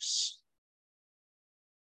house.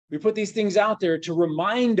 We put these things out there to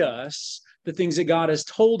remind us the things that God has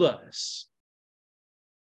told us.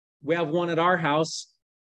 We have one at our house.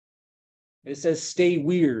 It says, stay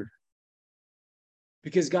weird.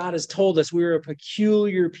 Because God has told us we are a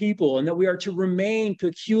peculiar people and that we are to remain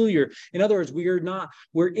peculiar. In other words,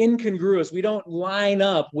 we're incongruous. We don't line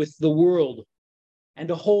up with the world. And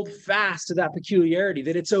to hold fast to that peculiarity,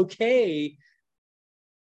 that it's okay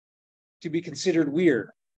to be considered weird.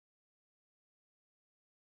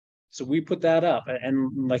 So we put that up.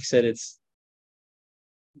 And like I said,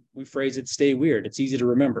 we phrase it, stay weird. It's easy to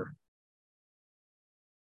remember.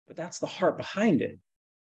 But that's the heart behind it.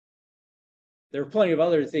 There are plenty of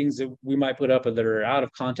other things that we might put up that are out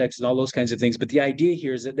of context and all those kinds of things. But the idea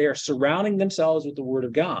here is that they are surrounding themselves with the Word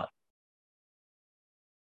of God.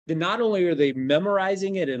 Then not only are they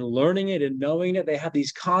memorizing it and learning it and knowing it, they have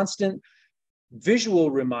these constant visual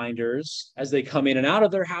reminders as they come in and out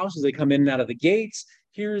of their house, as they come in and out of the gates.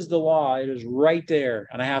 Here's the law. It is right there.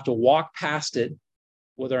 And I have to walk past it,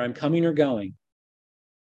 whether I'm coming or going.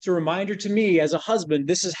 It's a reminder to me as a husband,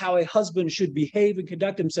 this is how a husband should behave and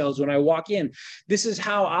conduct themselves when I walk in. This is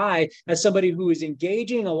how I, as somebody who is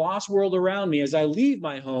engaging a lost world around me, as I leave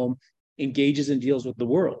my home, engages and deals with the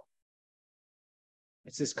world.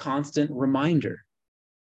 It's this constant reminder.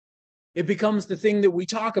 It becomes the thing that we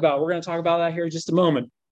talk about. We're going to talk about that here in just a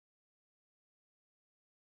moment.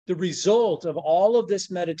 The result of all of this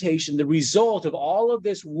meditation, the result of all of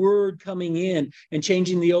this word coming in and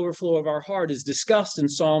changing the overflow of our heart is discussed in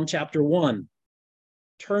Psalm chapter 1.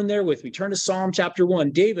 Turn there with me. Turn to Psalm chapter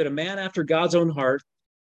 1. David, a man after God's own heart,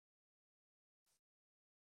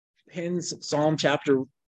 pins Psalm chapter.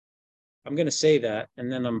 I'm going to say that,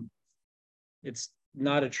 and then it's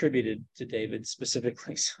not attributed to David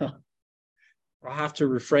specifically, so I'll have to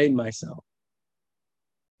refrain myself.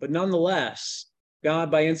 But nonetheless,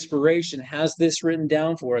 God, by inspiration, has this written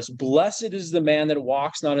down for us. Blessed is the man that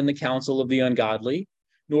walks not in the counsel of the ungodly,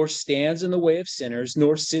 nor stands in the way of sinners,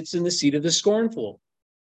 nor sits in the seat of the scornful.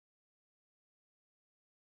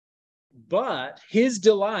 But his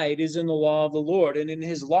delight is in the law of the Lord, and in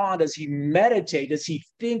his law does he meditate, does he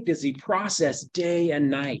think, does he process day and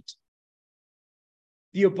night.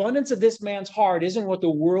 The abundance of this man's heart isn't what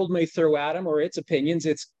the world may throw at him or its opinions.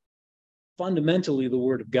 It's fundamentally the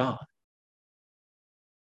word of God.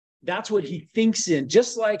 That's what he thinks in.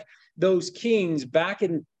 Just like those kings back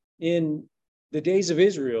in the days of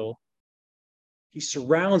Israel, he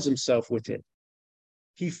surrounds himself with it.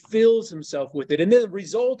 He fills himself with it. And the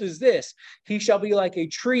result is this: he shall be like a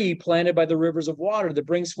tree planted by the rivers of water that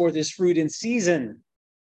brings forth his fruit in season.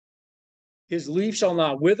 His leaf shall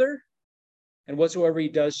not wither, and whatsoever he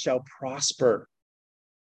does shall prosper.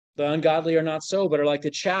 The ungodly are not so, but are like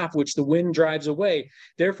the chaff which the wind drives away.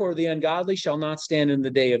 Therefore, the ungodly shall not stand in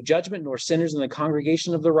the day of judgment, nor sinners in the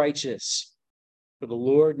congregation of the righteous. For the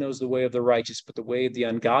Lord knows the way of the righteous, but the way of the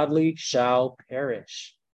ungodly shall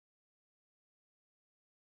perish.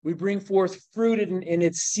 We bring forth fruit in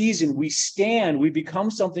its season. We stand. We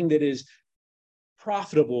become something that is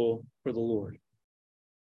profitable for the Lord.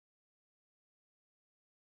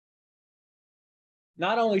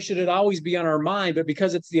 Not only should it always be on our mind, but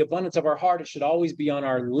because it's the abundance of our heart, it should always be on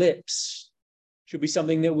our lips. It should be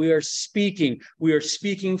something that we are speaking. We are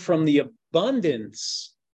speaking from the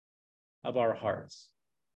abundance of our hearts.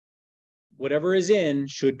 Whatever is in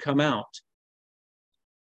should come out.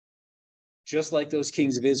 Just like those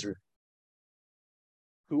kings of Israel,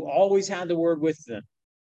 who always had the word with them,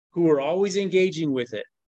 who were always engaging with it.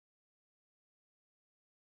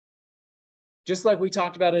 Just like we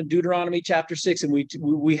talked about in Deuteronomy chapter 6, and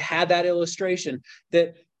we had that illustration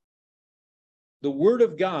that the word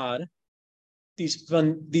of God,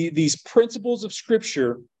 these principles of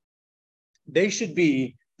Scripture, they should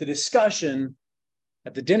be the discussion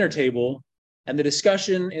at the dinner table and the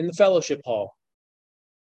discussion in the fellowship hall.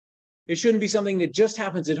 It shouldn't be something that just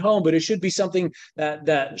happens at home, but it should be something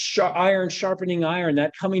that iron sharpening iron,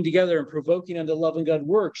 that coming together and provoking unto love and good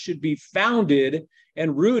work should be founded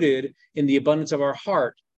and rooted in the abundance of our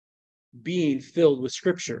heart, being filled with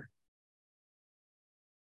Scripture.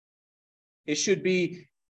 It should be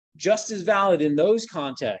just as valid in those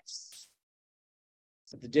contexts,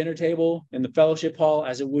 at the dinner table, in the fellowship hall,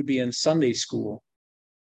 as it would be in Sunday school.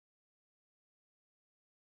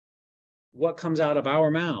 What comes out of our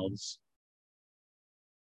mouths?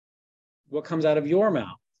 What comes out of your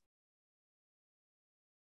mouth?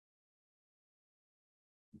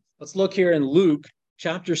 Let's look here in Luke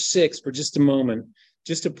chapter 6 for just a moment,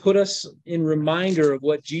 just to put us in reminder of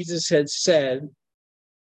what Jesus had said.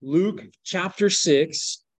 Luke chapter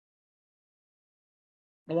 6.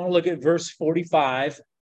 I want to look at verse 45.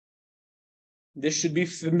 This should be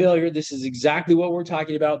familiar. This is exactly what we're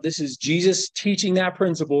talking about. This is Jesus teaching that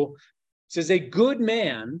principle. It says, a good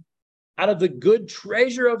man out of the good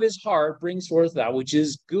treasure of his heart brings forth that which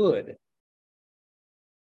is good.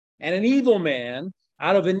 And an evil man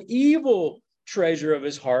out of an evil treasure of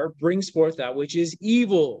his heart brings forth that which is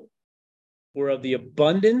evil. For of the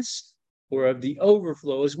abundance or of the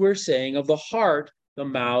overflow, as we're saying, of the heart, the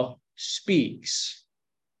mouth speaks.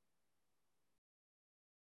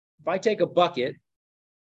 If I take a bucket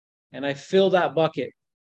and I fill that bucket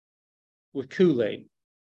with Kool-Aid,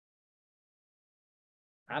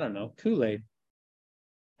 I don't know, Kool-Aid,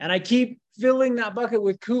 and I keep filling that bucket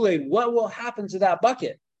with Kool-Aid, what will happen to that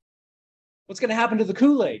bucket? What's going to happen to the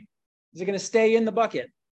Kool-Aid? Is it going to stay in the bucket?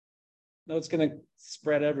 No, it's going to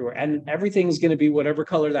spread everywhere. And everything's going to be whatever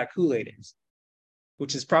color that Kool-Aid is,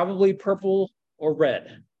 which is probably purple or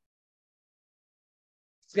red.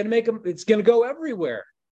 It's going to go everywhere.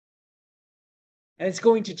 And it's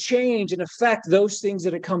going to change and affect those things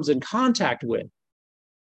that it comes in contact with.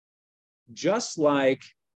 Just like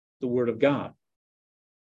the Word of God.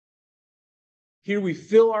 Here we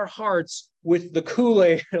fill our hearts with the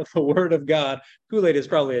Kool-Aid of the Word of God. Kool-Aid is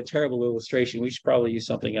probably a terrible illustration. We should probably use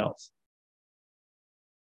something else.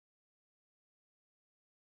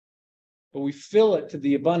 but we fill it to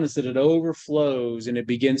the abundance that it overflows and it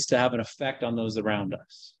begins to have an effect on those around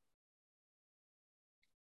us.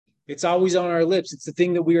 It's always on our lips. It's the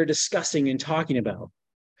thing that we are discussing and talking about.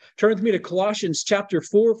 Turn with me to Colossians chapter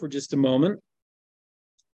 4 for just a moment.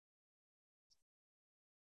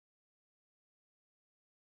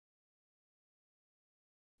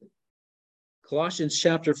 Colossians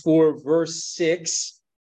chapter 4, verse 6.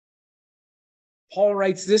 Paul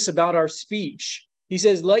writes this about our speech. He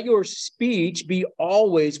says, let your speech be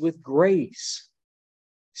always with grace,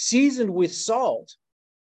 seasoned with salt,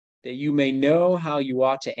 that you may know how you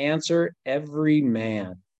ought to answer every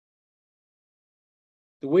man.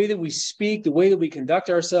 The way that we speak, the way that we conduct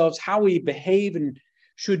ourselves, how we behave and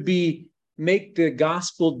should be make the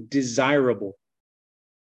gospel desirable.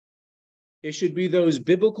 It should be those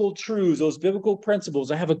biblical truths, those biblical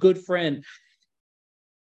principles. I have a good friend,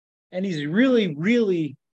 and he's really,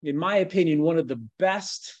 really, in my opinion, one of the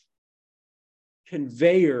best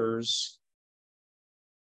conveyors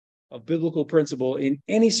of biblical principle in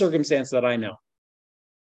any circumstance that I know.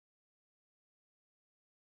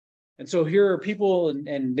 And so here are people,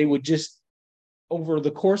 and they would just, over the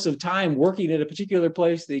course of time working at a particular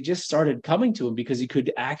place, they just started coming to him because he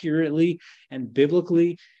could accurately and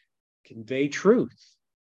biblically convey truth.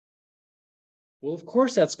 Well, of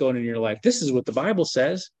course that's going in your life. This is what the Bible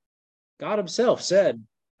says. God himself said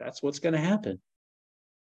that's what's going to happen.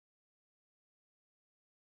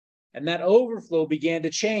 And that overflow began to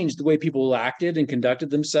change the way people acted and conducted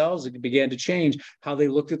themselves. It began to change how they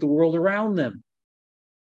looked at the world around them.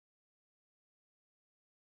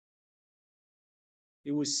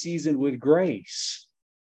 It was seasoned with grace.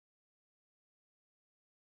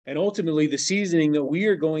 And ultimately, the seasoning that we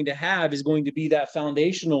are going to have is going to be that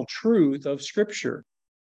foundational truth of Scripture.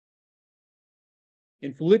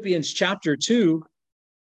 In Philippians chapter 2,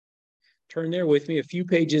 turn there with me a few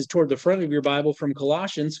pages toward the front of your Bible from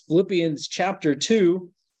Colossians, Philippians chapter 2,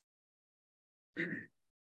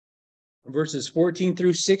 verses 14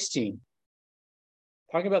 through 16.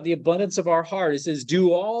 Talking about the abundance of our heart, it says,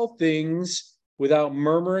 do all things without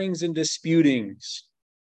murmurings and disputings,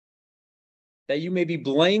 that you may be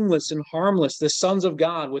blameless and harmless, the sons of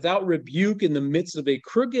God, without rebuke in the midst of a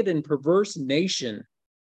crooked and perverse nation,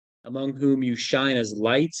 among whom you shine as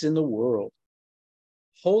lights in the world,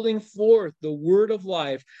 holding forth the word of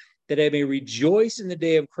life, that I may rejoice in the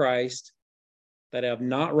day of Christ, that I have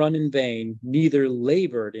not run in vain, neither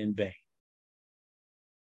labored in vain.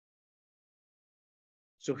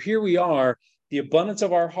 So here we are. The abundance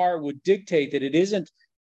of our heart would dictate that it isn't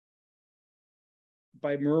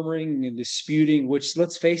by murmuring and disputing, which,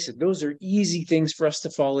 let's face it, those are easy things for us to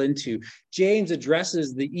fall into. James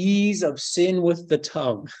addresses the ease of sin with the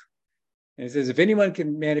tongue. And it says, if anyone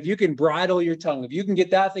can, man, if you can bridle your tongue, if you can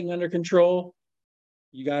get that thing under control,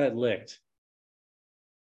 you got it licked.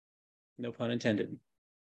 No pun intended.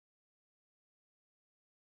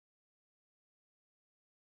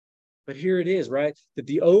 But here it is, right? That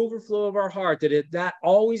the overflow of our heart, that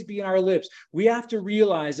always be in our lips. We have to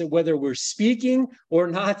realize that whether we're speaking or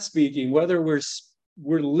not speaking, whether we're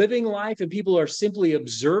living life and people are simply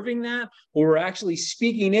observing that, or we're actually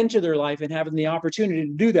speaking into their life and having the opportunity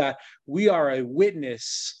to do that, we are a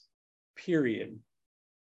witness, period.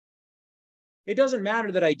 It doesn't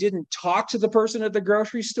matter that I didn't talk to the person at the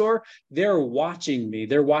grocery store. They're watching me.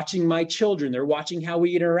 They're watching my children. They're watching how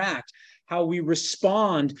we interact, how we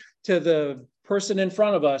respond to the person in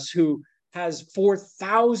front of us who has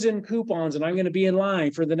 4,000 coupons, and I'm going to be in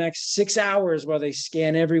line for the next 6 hours while they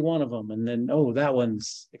scan every one of them. And then, oh, that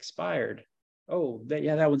one's expired. Oh,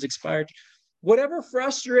 that one's expired. Whatever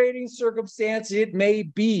frustrating circumstance it may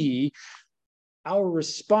be, our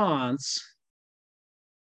response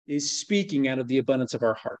is speaking out of the abundance of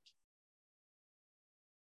our heart.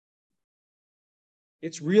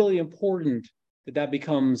 It's really important that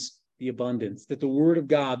becomes the abundance, that the word of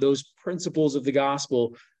God, those principles of the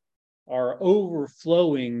gospel, are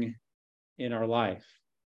overflowing in our life.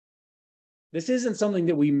 This isn't something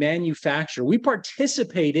that we manufacture. We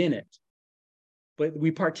participate in it, but we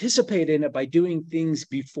participate in it by doing things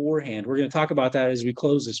beforehand. We're going to talk about that as we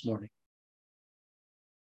close this morning.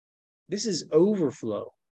 This is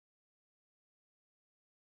overflow.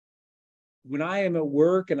 When I am at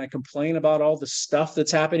work and I complain about all the stuff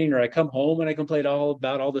that's happening, or I come home and I complain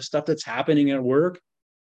about all the stuff that's happening at work,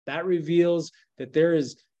 that reveals that there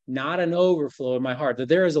is not an overflow in my heart, that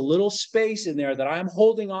there is a little space in there that I'm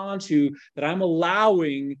holding on to, that I'm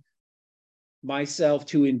allowing myself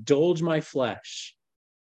to indulge my flesh,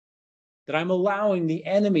 that I'm allowing the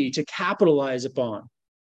enemy to capitalize upon.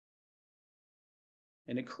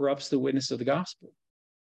 And it corrupts the witness of the gospel.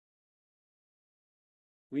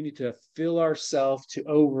 We need to fill ourselves to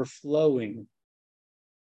overflowing.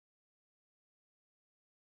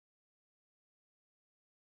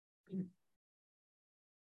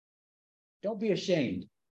 Don't be ashamed.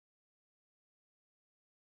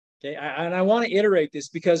 Okay, and I want to iterate this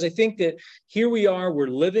because I think that here we are, we're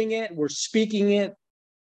living it, we're speaking it,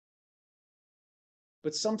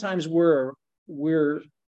 but sometimes we're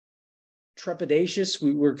trepidatious.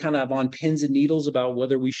 We're kind of on pins and needles about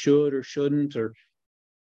whether we should or shouldn't, or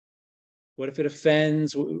what if it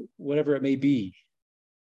offends, whatever it may be.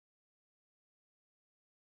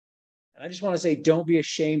 And I just want to say, don't be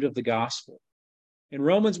ashamed of the gospel. In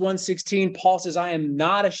Romans 1:16, Paul says, I am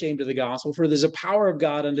not ashamed of the gospel, for there's a power of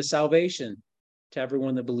God unto salvation to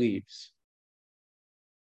everyone that believes.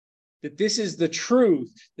 That this is the truth,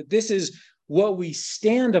 that this is what we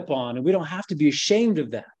stand upon, and we don't have to be ashamed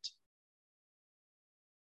of that.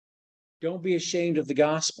 Don't be ashamed of the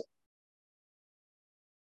gospel.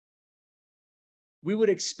 We would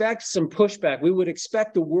expect some pushback. We would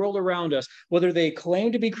expect the world around us, whether they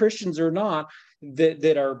claim to be Christians or not,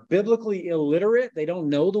 that are biblically illiterate, they don't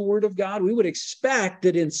know the word of God. We would expect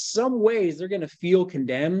that in some ways they're going to feel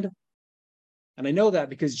condemned. And I know that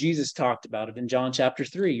because Jesus talked about it in John chapter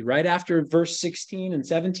 3, right after verse 16 and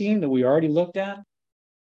 17 that we already looked at.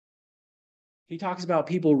 He talks about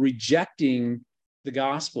people rejecting the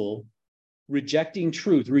gospel, rejecting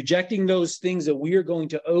truth, rejecting those things that we are going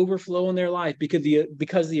to overflow in their life because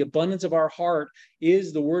the abundance of our heart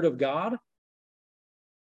is the word of God.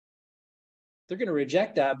 They're going to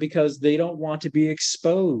reject that because they don't want to be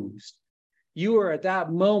exposed. You are at that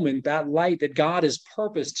moment, that light that God has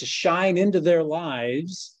purposed to shine into their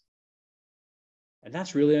lives, and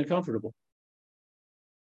that's really uncomfortable.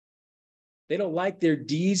 They don't like their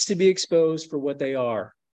deeds to be exposed for what they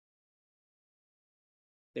are.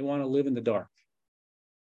 They want to live in the dark.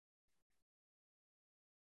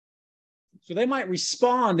 So they might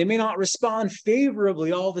respond. They may not respond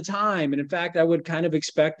favorably all the time. And in fact, I would kind of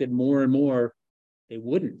expect that more and more they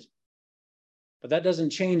wouldn't. But that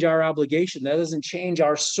doesn't change our obligation. That doesn't change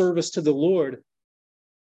our service to the Lord.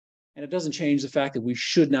 And it doesn't change the fact that we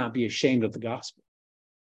should not be ashamed of the gospel.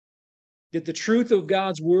 That the truth of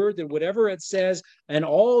God's word, that whatever it says and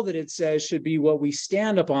all that it says should be what we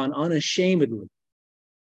stand upon unashamedly.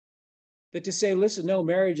 That to say, listen, no,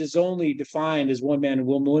 marriage is only defined as one man and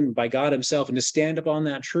one woman by God himself, and to stand upon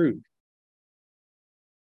that truth.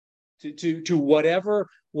 To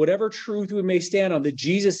whatever truth we may stand on, that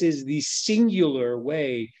Jesus is the singular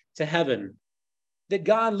way to heaven. That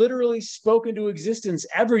God literally spoke into existence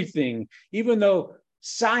everything, even though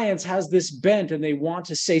science has this bent and they want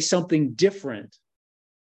to say something different.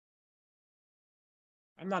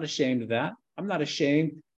 I'm not ashamed of that. I'm not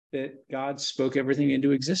ashamed that God spoke everything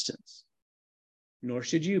into existence. Nor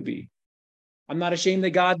should you be. I'm not ashamed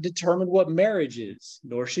that God determined what marriage is,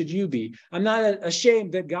 nor should you be. I'm not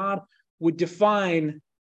ashamed that God would define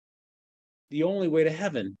the only way to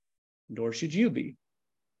heaven, nor should you be.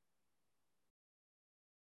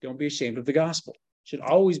 Don't be ashamed of the gospel. It should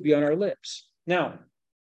always be on our lips. Now,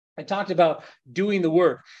 I talked about doing the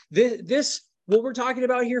work. This what we're talking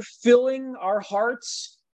about here, filling our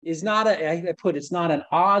hearts, is not it's not an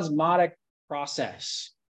osmotic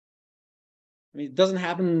process. I mean, it doesn't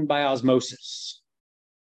happen by osmosis,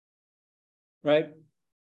 right?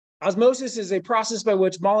 Osmosis is a process by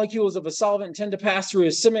which molecules of a solvent tend to pass through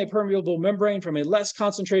a semi-permeable membrane from a less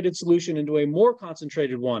concentrated solution into a more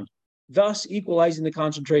concentrated one, thus equalizing the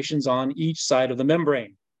concentrations on each side of the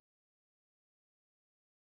membrane.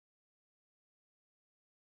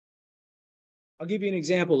 I'll give you an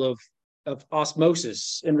example of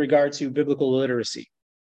osmosis in regard to biblical literacy.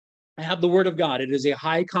 I have the word of God. It is a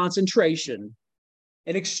high concentration,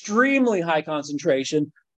 an extremely high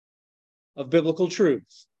concentration of biblical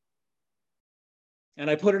truth. And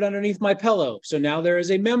I put it underneath my pillow. So now there is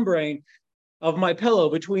a membrane of my pillow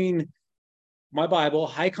between my Bible,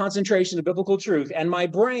 high concentration of biblical truth, and my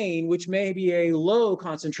brain, which may be a low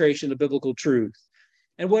concentration of biblical truth.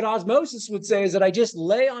 And what osmosis would say is that I just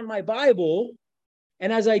lay on my Bible,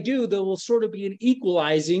 and as I do, there will sort of be an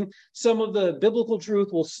equalizing. Some of the biblical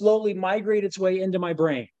truth will slowly migrate its way into my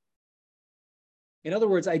brain. In other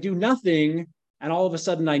words, I do nothing, and all of a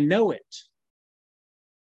sudden I know it.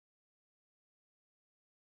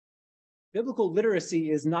 Biblical literacy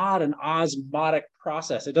is not an osmotic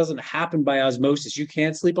process. It doesn't happen by osmosis. You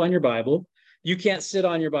can't sleep on your Bible. You can't sit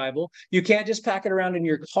on your Bible. You can't just pack it around in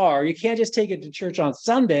your car. You can't just take it to church on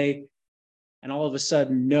Sunday and all of a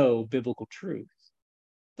sudden know biblical truth.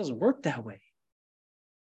 It doesn't work that way.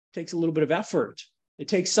 It takes a little bit of effort. It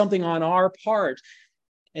takes something on our part.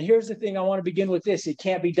 And here's the thing, I want to begin with this. It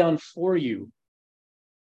can't be done for you.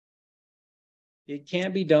 It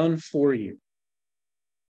can't be done for you.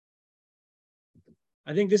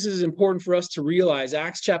 I think this is important for us to realize.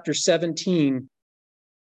 Acts chapter 17.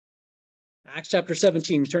 Acts chapter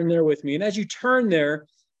 17, turn there with me. And as you turn there,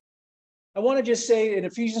 I want to just say in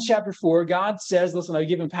Ephesians chapter 4, God says, listen, I've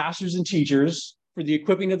given pastors and teachers for the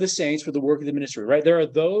equipping of the saints for the work of the ministry, right? There are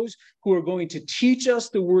those who are going to teach us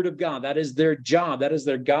the word of God. That is their job. That is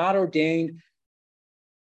their God-ordained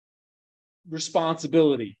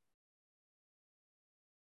responsibility.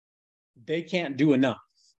 They can't do enough.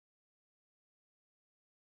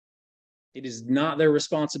 It is not their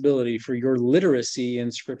responsibility for your literacy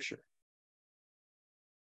in Scripture.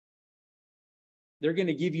 They're going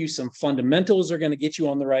to give you some fundamentals. They're going to get you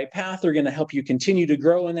on the right path. They're going to help you continue to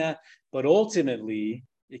grow in that. But ultimately,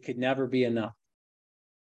 it could never be enough.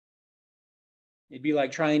 It'd be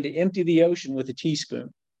like trying to empty the ocean with a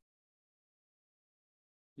teaspoon.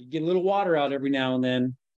 You get a little water out every now and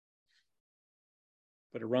then,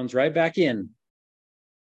 but it runs right back in.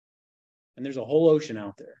 And there's a whole ocean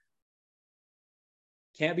out there.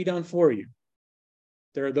 Can't be done for you.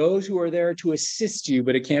 There are those who are there to assist you,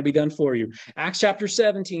 but it can't be done for you. Acts chapter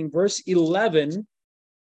 17, verse 11.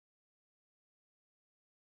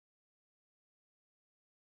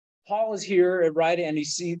 Paul is here at writing, and you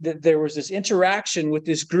see that there was this interaction with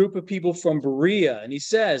this group of people from Berea. And he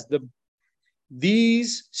says,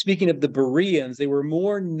 these, speaking of the Bereans, they were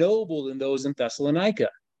more noble than those in Thessalonica,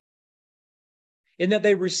 in that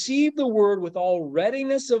they received the word with all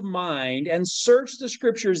readiness of mind and searched the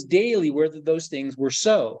scriptures daily whether those things were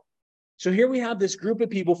so. So here we have this group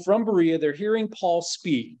of people from Berea. They're hearing Paul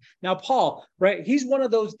speak. Now, Paul, right, he's one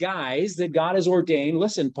of those guys that God has ordained.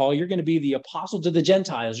 Listen, Paul, you're going to be the apostle to the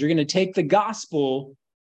Gentiles. You're going to take the gospel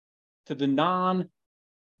to the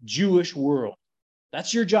non-Jewish world.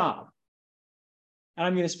 That's your job. And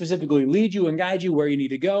I'm going to specifically lead you and guide you where you need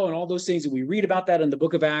to go and all those things that we read about that in the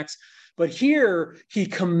book of Acts. But here he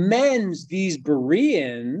commends these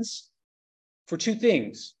Bereans for two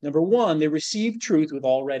things. Number one, they received truth with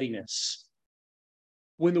all readiness.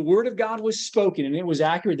 When the word of God was spoken and it was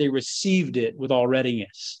accurate, they received it with all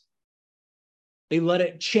readiness. They let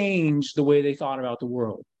it change the way they thought about the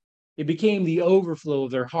world. It became the overflow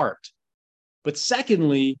of their heart. But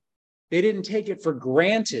secondly, they didn't take it for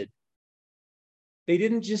granted. They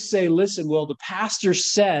didn't just say, listen, well, the pastor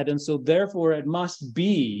said, and so therefore it must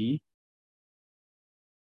be.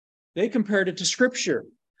 They compared it to Scripture.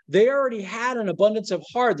 They already had an abundance of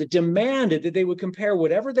heart that demanded that they would compare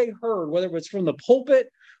whatever they heard, whether it was from the pulpit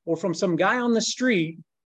or from some guy on the street,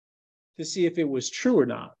 to see if it was true or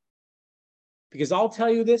not. Because I'll tell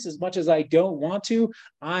you this, as much as I don't want to,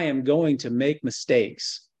 I am going to make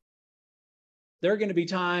mistakes. There are going to be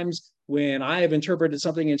times when I have interpreted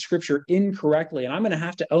something in Scripture incorrectly, and I'm going to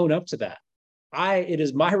have to own up to that. It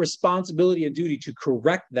is my responsibility and duty to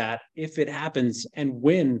correct that if it happens and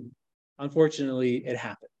when, unfortunately, it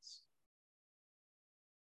happens.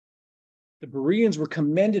 The Bereans were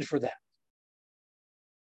commended for that,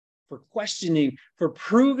 for questioning, for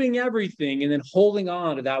proving everything, and then holding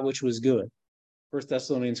on to that which was good. 1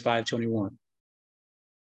 Thessalonians 5:21.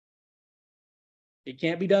 It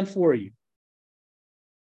can't be done for you.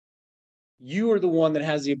 You are the one that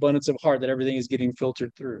has the abundance of heart that everything is getting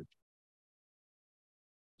filtered through.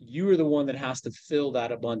 You are the one that has to fill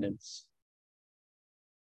that abundance.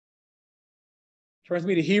 Turn with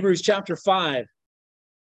me to Hebrews chapter 5.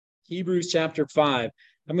 Hebrews chapter 5.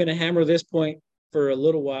 I'm going to hammer this point for a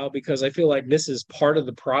little while because I feel like this is part of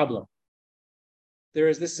the problem. There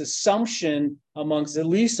is this assumption amongst at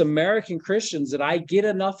least American Christians that I get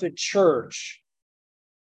enough at church,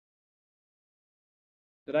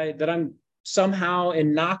 that I'm somehow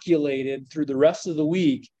inoculated through the rest of the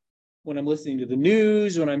week when I'm listening to the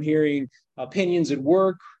news, when I'm hearing opinions at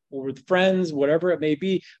work or with friends, whatever it may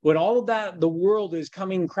be, when all of that, the world is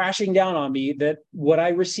coming crashing down on me, that what I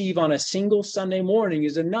receive on a single Sunday morning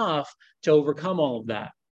is enough to overcome all of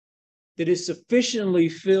that. That is sufficiently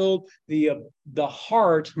filled the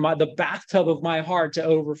heart, the bathtub of my heart to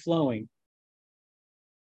overflowing.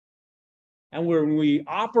 And when we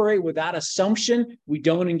operate with that assumption, we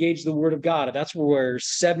don't engage the Word of God. That's where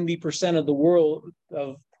 70% of the world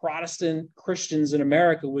of Protestant Christians in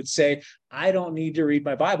America would say, I don't need to read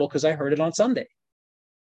my Bible because I heard it on Sunday.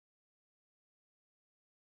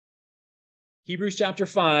 Hebrews chapter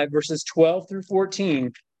 5, verses 12 through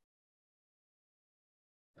 14.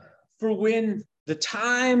 For when the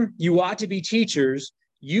time you ought to be teachers,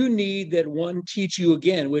 you need that one teach you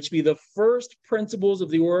again, which be the first principles of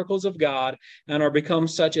the oracles of God, and are become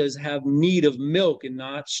such as have need of milk and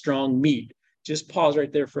not strong meat. Just pause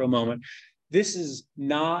right there for a moment. This is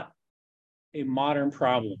not a modern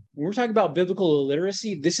problem. When we're talking about biblical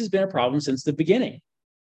illiteracy, this has been a problem since the beginning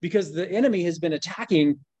because the enemy has been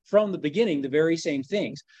attacking from the beginning the very same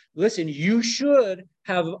things. Listen, you should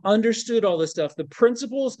have understood all this stuff, the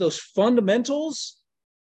principles, those fundamentals.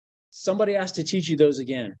 Somebody has to teach you those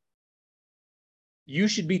again. You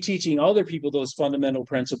should be teaching other people those fundamental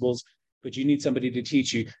principles, but you need somebody to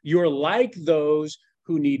teach you. You're like those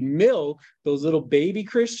who need milk, those little baby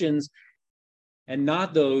Christians, and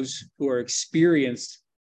not those who are experienced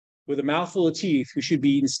with a mouthful of teeth who should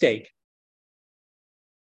be eating steak.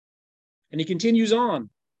 And he continues on.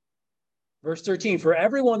 Verse 13, for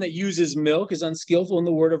everyone that uses milk is unskillful in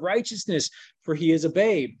the word of righteousness, for he is a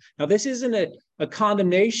babe. Now, this isn't a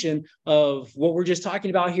condemnation of what we're just talking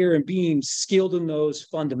about here and being skilled in those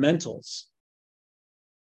fundamentals.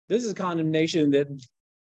 This is a condemnation that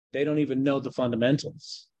they don't even know the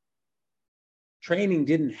fundamentals. Training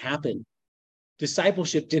didn't happen.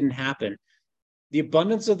 Discipleship didn't happen. The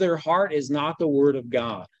abundance of their heart is not the word of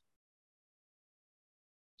God.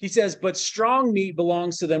 He says, but strong meat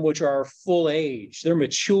belongs to them which are full age. They're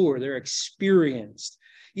mature, they're experienced.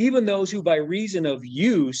 Even those who by reason of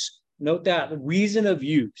use, note that, reason of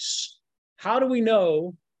use. How do we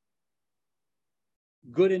know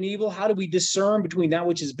good and evil? How do we discern between that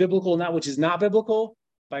which is biblical and that which is not biblical?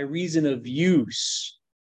 By reason of use.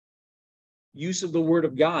 Use of the word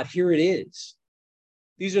of God. Here it is.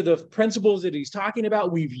 These are the principles that he's talking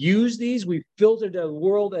about. We've used these. We've filtered the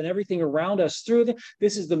world and everything around us through them.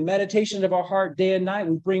 This is the meditation of our heart day and night.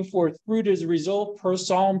 We bring forth fruit as a result per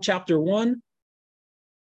Psalm chapter 1.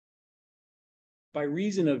 By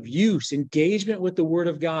reason of use, engagement with the word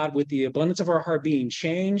of God, with the abundance of our heart being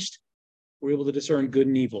changed, we're able to discern good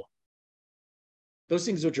and evil. Those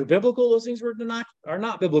things which are biblical, those things which are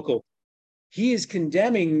not biblical. He is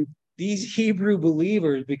condemning these Hebrew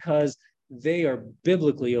believers because they are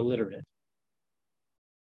biblically illiterate.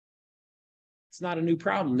 It's not a new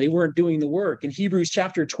problem. They weren't doing the work. In Hebrews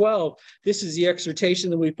chapter 12, this is the exhortation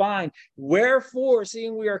that we find. Wherefore,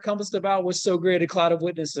 seeing we are compassed about with so great a cloud of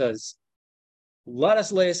witnesses, let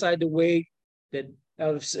us lay aside the weight and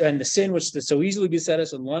the sin which does so easily beset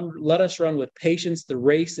us, and let us run with patience the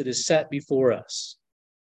race that is set before us.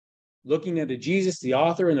 Looking unto Jesus, the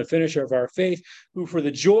author and the finisher of our faith, who for the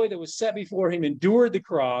joy that was set before him endured the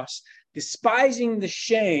cross, despising the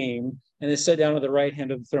shame, and is set down at the right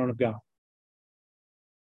hand of the throne of God.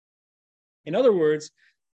 In other words,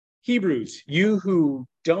 Hebrews, you who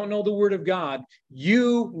don't know the word of God,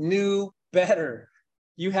 you knew better.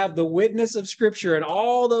 You have the witness of Scripture and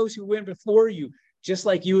all those who went before you, just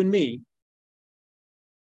like you and me,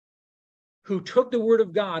 who took the word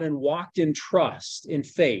of God and walked in trust, in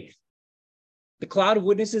faith. The cloud of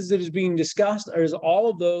witnesses that is being discussed is all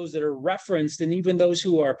of those that are referenced, and even those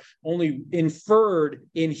who are only inferred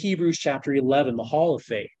in Hebrews chapter 11, the hall of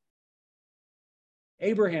faith.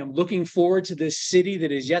 Abraham looking forward to this city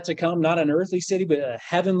that is yet to come, not an earthly city, but a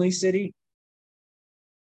heavenly city.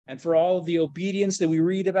 And for all of the obedience that we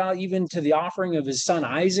read about, even to the offering of his son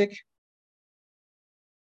Isaac,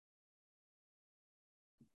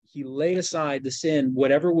 he laid aside the sin,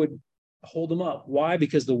 whatever would hold him up. Why?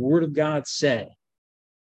 Because the word of God said.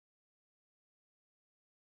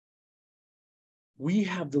 We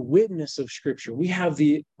have the witness of Scripture. We have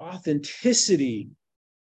the authenticity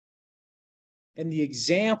and the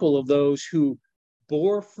example of those who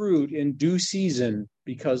bore fruit in due season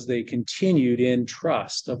because they continued in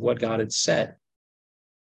trust of what God had said.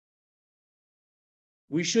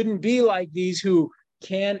 We shouldn't be like these who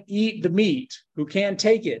can't eat the meat, who can't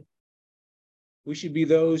take it. We should be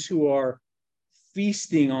those who are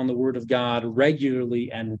feasting on the word of God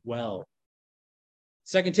regularly and well.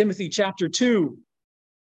 2 Timothy chapter 2.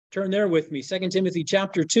 Turn there with me. 2 Timothy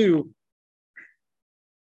chapter 2.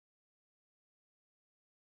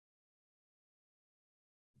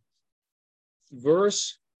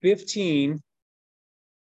 Verse 15.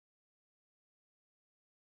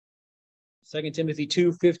 2 Timothy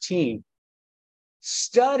 2:15.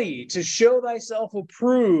 Study to show thyself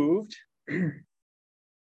approved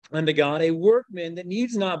unto God, a workman that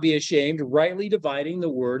needs not be ashamed, rightly dividing the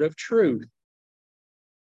word of truth.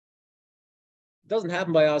 It doesn't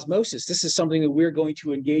happen by osmosis. This is something that we're going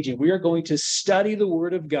to engage in. We are going to study the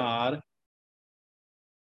word of God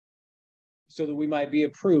so that we might be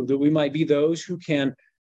approved, that we might be those who can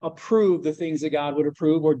approve the things that God would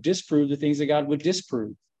approve or disprove the things that God would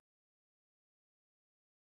disprove.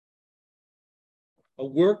 A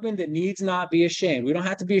workman that needs not be ashamed. We don't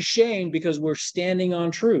have to be ashamed because we're standing on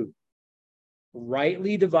truth,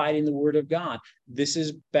 rightly dividing the word of God. This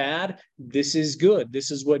is bad. This is good. This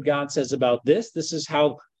is what God says about this. This is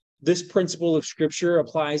how this principle of Scripture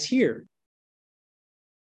applies here.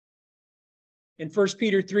 In 1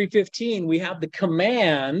 Peter 3:15, we have the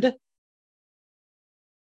command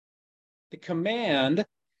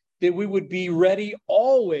that we would be ready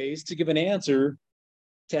always to give an answer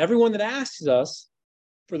to everyone that asks us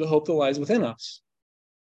for the hope that lies within us.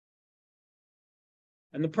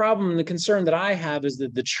 And the problem and the concern that I have is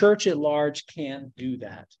that the church at large can't do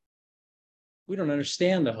that. We don't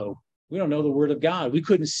understand the hope. We don't know the word of God. We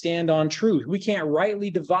couldn't stand on truth. We can't rightly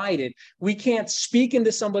divide it. We can't speak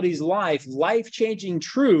into somebody's life, life-changing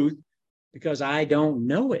truth, because I don't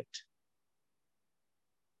know it.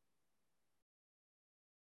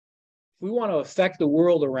 If we want to affect the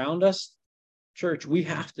world around us, church, we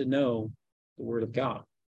have to know the word of God.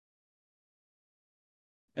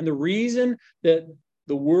 And the reason that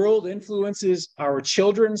the world influences our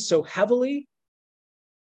children so heavily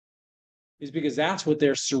is because that's what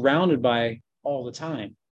they're surrounded by all the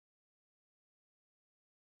time.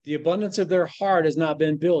 The abundance of their heart has not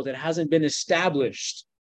been built. It hasn't been established.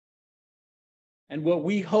 And what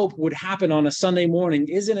we hope would happen on a Sunday morning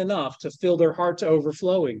isn't enough to fill their heart to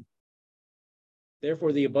overflowing.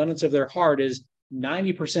 Therefore, the abundance of their heart is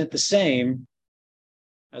 90% the same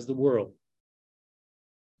as the world.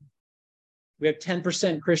 We have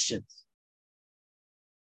 10% Christians.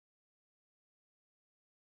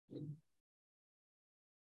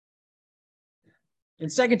 In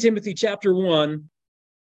 2 Timothy chapter 1,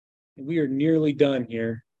 and we are nearly done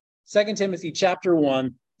here. 2 Timothy chapter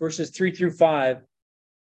 1, verses 3 through 5.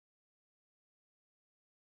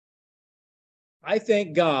 I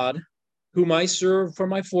thank God, whom I serve from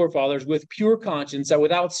my forefathers with pure conscience, that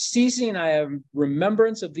without ceasing I have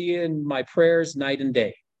remembrance of thee in my prayers night and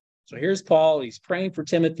day. So here's Paul. He's praying for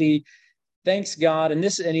Timothy. Thanks God. And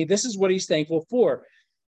this is what he's thankful for.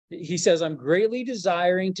 He says, I'm greatly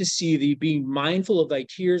desiring to see thee, being mindful of thy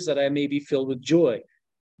tears, that I may be filled with joy.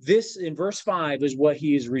 This, in verse 5, is what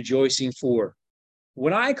he is rejoicing for.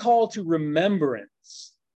 When I call to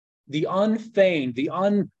remembrance the unfeigned, the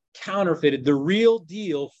uncounterfeited, the real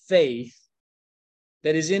deal faith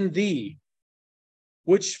that is in thee,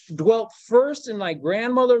 which dwelt first in thy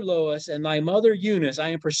grandmother Lois and thy mother Eunice, I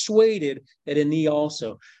am persuaded that in thee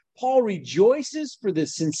also. Paul rejoices for the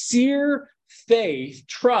sincere faith,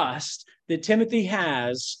 trust that Timothy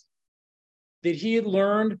has, that he had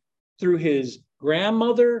learned through his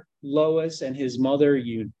grandmother Lois and his mother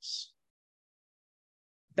Eunice.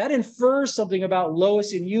 That infers something about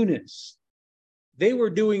Lois and Eunice. They were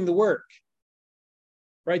doing the work.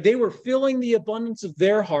 Right? They were filling the abundance of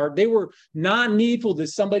their heart. They were not needful that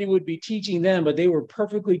somebody would be teaching them, but they were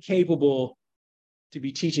perfectly capable to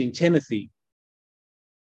be teaching Timothy.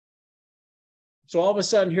 So all of a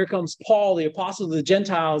sudden, here comes Paul, the apostle of the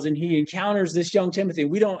Gentiles, and he encounters this young Timothy.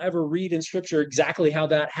 We don't ever read in Scripture exactly how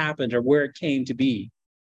that happened or where it came to be.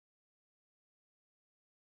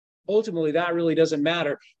 Ultimately, that really doesn't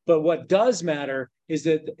matter. But what does matter is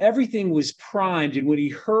that everything was primed, and when he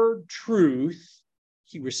heard truth,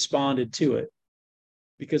 he responded to it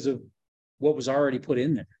because of what was already put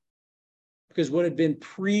in there. Because what had been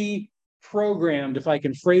pre-programmed, if I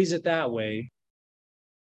can phrase it that way,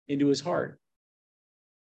 into his heart.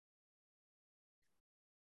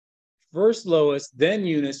 First Lois, then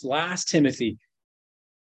Eunice, last Timothy.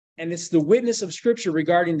 And it's the witness of Scripture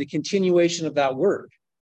regarding the continuation of that word.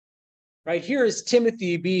 Right here is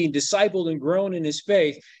Timothy being discipled and grown in his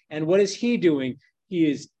faith. And what is he doing?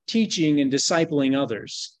 He is teaching and discipling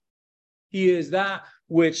others. He is that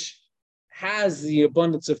which has the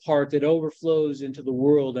abundance of heart that overflows into the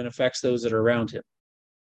world and affects those that are around him.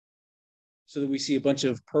 So that we see a bunch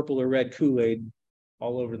of purple or red Kool-Aid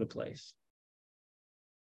all over the place.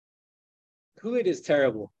 Kool-Aid is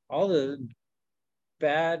terrible. All the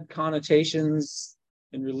bad connotations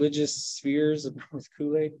in religious spheres with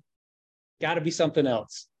Kool-Aid. Got to be something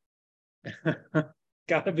else.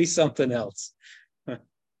 Got to be something else.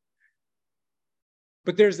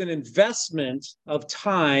 But there's an investment of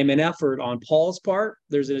time and effort on Paul's part.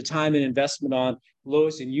 There's a time and investment on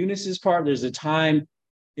Lois and Eunice's part. There's a time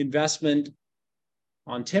investment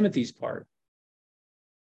on Timothy's part.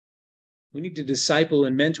 We need to disciple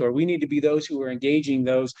and mentor. We need to be those who are engaging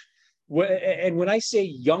those. And when I say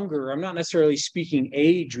younger, I'm not necessarily speaking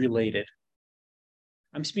age related.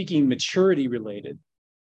 I'm speaking maturity related.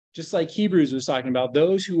 Just like Hebrews was talking about,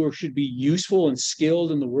 those who should be useful and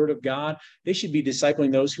skilled in the word of God, they should be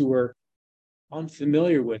discipling those who are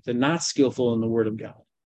unfamiliar with and not skillful in the word of God.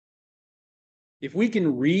 If we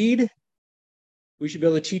can read, we should be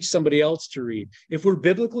able to teach somebody else to read. If we're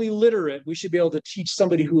biblically literate, we should be able to teach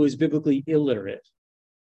somebody who is biblically illiterate.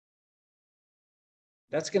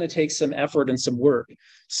 That's going to take some effort and some work.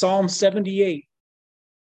 Psalm 78.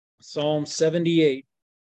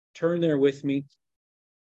 Turn there with me.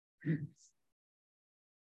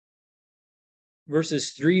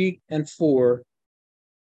 Verses 3 and 4.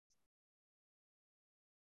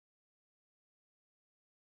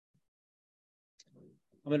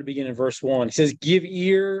 I'm going to begin in verse 1. It says, "Give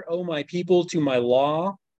ear, O my people, to my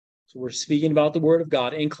law." So we're speaking about the word of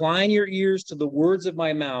God. "Incline your ears to the words of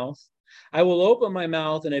my mouth. I will open my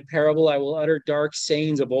mouth in a parable. I will utter dark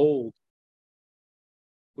sayings of old,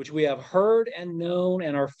 which we have heard and known,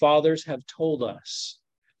 and our fathers have told us."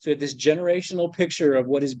 So this generational picture of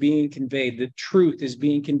what is being conveyed, the truth is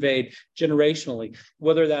being conveyed generationally,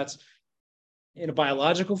 whether that's in a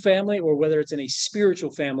biological family or whether it's in a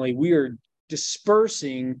spiritual family, we are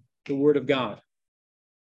dispersing the word of God.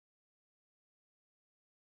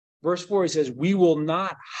 Verse 4, he says, "We will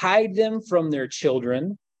not hide them from their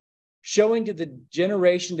children, showing to the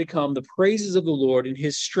generation to come the praises of the Lord and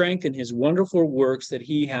his strength and his wonderful works that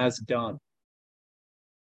he has done."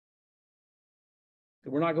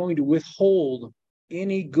 We're not going to withhold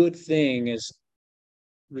any good thing as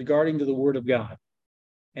regarding to the word of God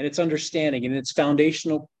and its understanding and its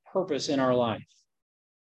foundational purpose in our life.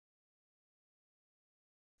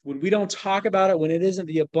 When we don't talk about it, when it isn't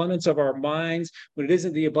the abundance of our minds, when it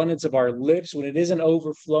isn't the abundance of our lips, when it isn't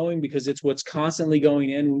overflowing because it's what's constantly going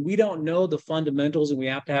in, when we don't know the fundamentals and we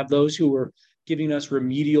have to have those who are giving us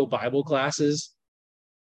remedial Bible classes,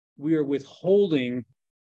 we are withholding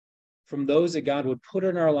from those that God would put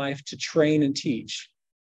in our life to train and teach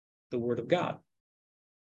the word of God.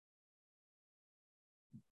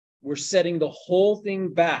 We're setting the whole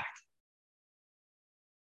thing back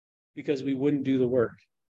because we wouldn't do the work.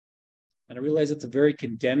 And I realize it's a very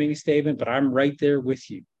condemning statement, but I'm right there with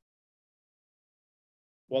you.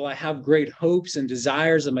 While I have great hopes and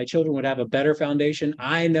desires that my children would have a better foundation,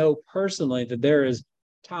 I know personally that there is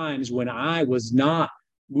times when I was not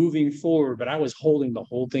moving forward, but I was holding the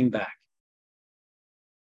whole thing back.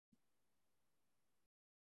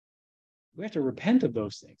 We have to repent of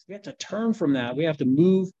those things. We have to turn from that. We have to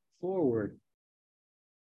move forward.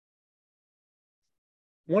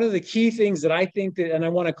 One of the key things that I think that, and I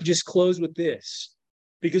want to just close with this,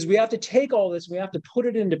 because we have to take all this, we have to put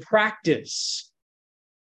it into practice.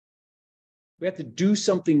 We have to do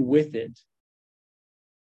something with it.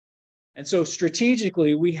 And so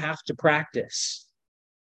strategically, we have to practice.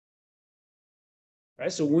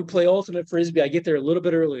 Right? So when we play ultimate frisbee, I get there a little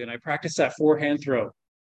bit early and I practice that forehand throw.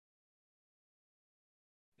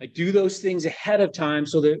 I do those things ahead of time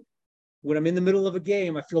so that when I'm in the middle of a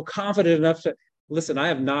game, I feel confident enough to, listen, I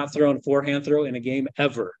have not thrown a forehand throw in a game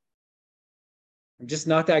ever. I'm just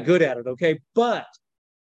not that good at it, okay? But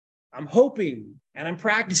I'm hoping and I'm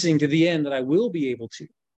practicing to the end that I will be able to.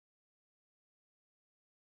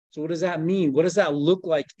 So what does that mean? What does that look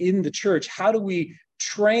like in the church? How do we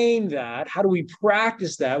train that? How do we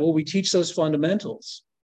practice that? Well, we teach those fundamentals.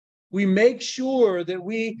 We make sure that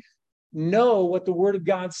we know what the Word of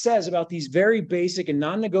God says about these very basic and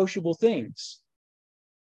non-negotiable things.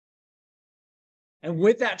 And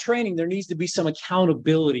with that training, there needs to be some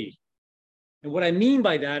accountability. And what I mean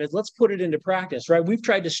by that is let's put it into practice, right? We've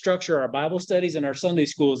tried to structure our Bible studies and our Sunday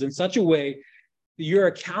schools in such a way that you're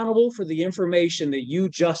accountable for the information that you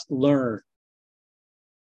just learned.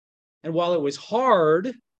 And while it was hard,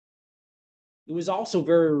 it was also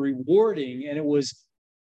very rewarding and it was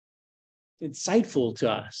insightful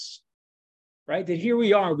to us. Right? That here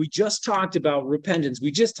we are, we just talked about repentance. We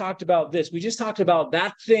just talked about this. We just talked about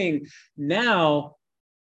that thing. Now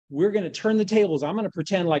we're going to turn the tables. I'm going to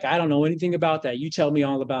pretend like I don't know anything about that. You tell me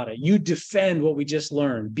all about it. You defend what we just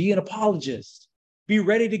learned. Be an apologist. Be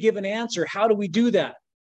ready to give an answer. How do we do that?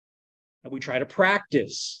 And we try to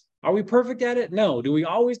practice. Are we perfect at it? No. Do we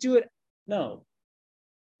always do it? No.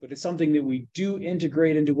 But it's something that we do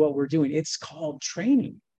integrate into what we're doing. It's called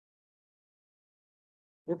training.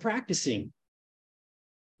 We're practicing.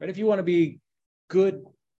 Right? If you want to be good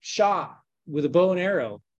shot with a bow and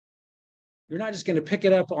arrow, you're not just going to pick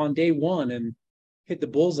it up on day one and hit the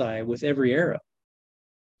bullseye with every arrow.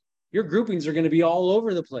 Your groupings are going to be all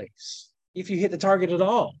over the place if you hit the target at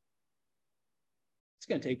all. It's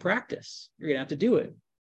going to take practice. You're going to have to do it.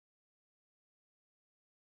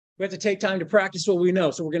 We have to take time to practice what we know.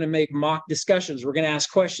 So we're going to make mock discussions. We're going to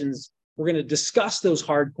ask questions. We're going to discuss those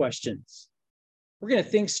hard questions. We're going to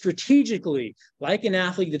think strategically like an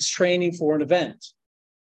athlete that's training for an event.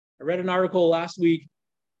 I read an article last week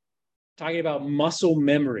talking about muscle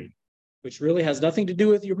memory, which really has nothing to do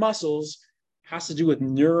with your muscles, has to do with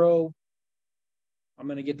I'm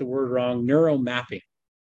going to get the word wrong, neuromapping.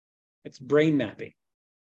 It's brain mapping.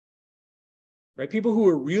 Right? People who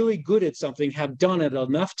are really good at something have done it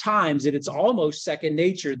enough times that it's almost second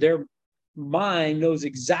nature. mind knows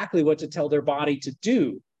exactly what to tell their body to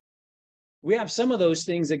do. We have some of those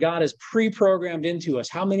things that God has pre-programmed into us.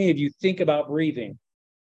 How many of you think about breathing?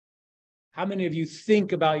 How many of you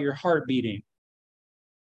think about your heart beating?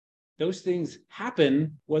 Those things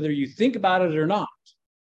happen whether you think about it or not.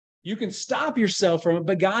 You can stop yourself from it,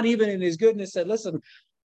 but God, even in his goodness, said, listen,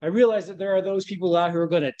 I realize that there are those people out who are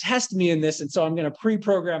going to test me in this, and so I'm going to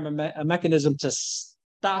pre-program a mechanism to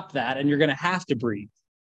stop that, and you're going to have to breathe.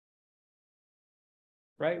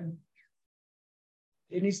 Right?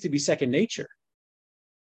 It needs to be second nature.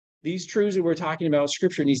 These truths that we're talking about,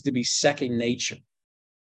 Scripture needs to be second nature.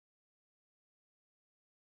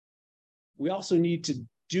 We also need to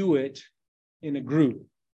do it in a group.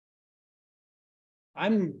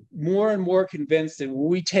 I'm more and more convinced that when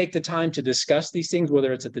we take the time to discuss these things,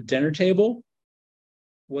 whether it's at the dinner table,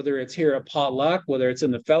 whether it's here at potluck, whether it's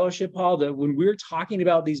in the fellowship hall, that when we're talking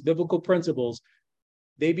about these biblical principles,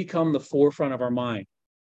 they become the forefront of our mind.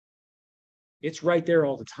 It's right there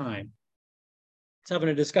all the time. I was having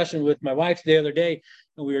a discussion with my wife the other day,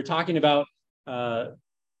 and we were talking about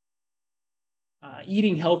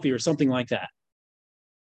eating healthy or something like that.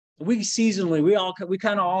 We seasonally, we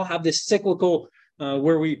kind of all have this cyclical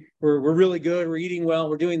where we're really good, we're eating well,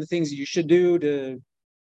 we're doing the things that you should do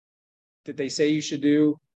that they say you should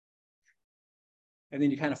do, and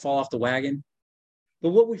then you kind of fall off the wagon.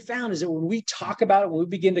 But what we found is that when we talk about it, when we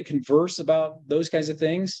begin to converse about those kinds of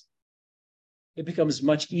things, it becomes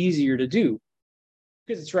much easier to do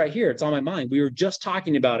because it's right here. It's on my mind. We were just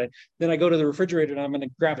talking about it. Then I go to the refrigerator and I'm going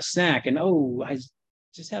to grab a snack, and I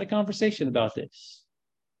just had a conversation about this.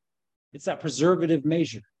 It's that preservative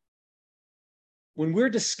measure. When we're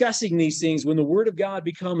discussing these things, when the Word of God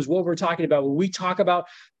becomes what we're talking about, when we talk about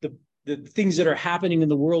the things that are happening in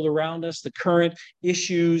the world around us, the current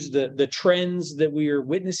issues, the trends that we are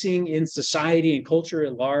witnessing in society and culture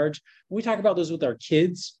at large, when we talk about those with our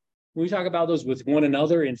kids, when we talk about those with one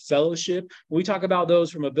another in fellowship, when we talk about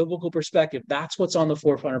those from a biblical perspective, that's what's on the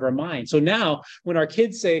forefront of our mind. So now when our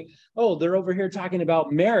kids say, oh, they're over here talking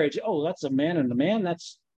about marriage, oh, that's a man and a man, that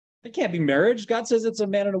can't be marriage. God says it's a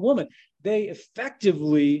man and a woman. They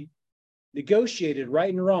effectively negotiated right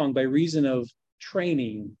and wrong by reason of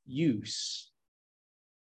training use.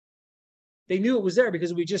 They knew it was there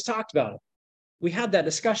because we just talked about it. We had that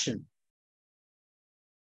discussion.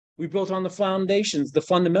 We built on the foundations, the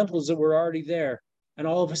fundamentals that were already there. And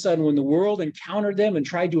all of a sudden, when the world encountered them and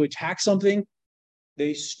tried to attack something,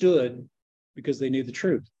 they stood because they knew the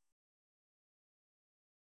truth.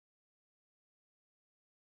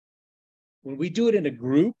 When we do it in a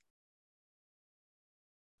group,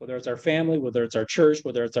 whether it's our family, whether it's our church,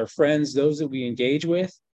 whether it's our friends, those that we engage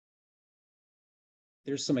with,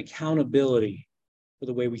 there's some accountability for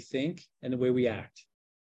the way we think and the way we act.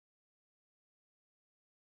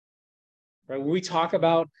 Right? When we talk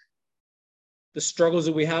about the struggles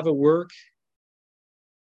that we have at work,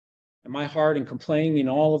 and my heart and complaining and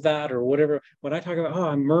all of that, or whatever, when I talk about, oh,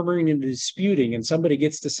 I'm murmuring and disputing, and somebody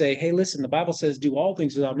gets to say, hey, listen, the Bible says do all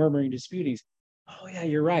things without murmuring and disputing. Oh, yeah,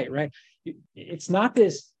 you're right. It's not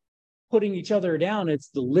this putting each other down, it's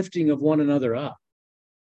the lifting of one another up,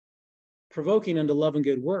 provoking unto love and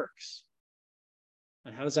good works.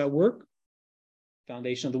 And how does that work?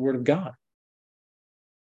 Foundation of the Word of God.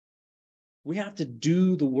 We have to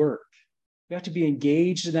do the work. We have to be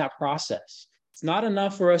engaged in that process. It's not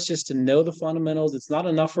enough for us just to know the fundamentals. It's not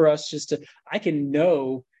enough for us just to, I can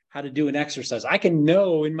know how to do an exercise. I can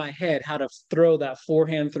know in my head how to throw that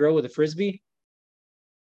forehand throw with a Frisbee.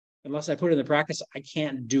 Unless I put it in the practice, I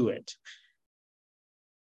can't do it.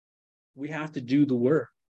 We have to do the work.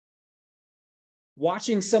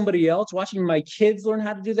 Watching somebody else, watching my kids learn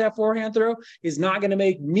how to do that forehand throw is not going to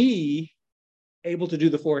make me able to do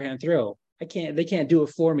the forehand throw. They can't do it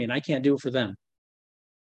for me, and I can't do it for them.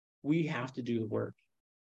 We have to do the work.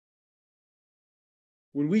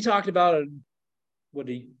 When we talked about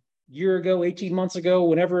a year ago, 18 months ago,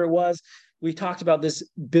 whenever it was, we talked about this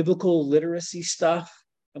biblical literacy stuff,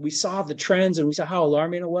 and we saw the trends and we saw how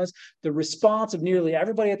alarming it was. The response of nearly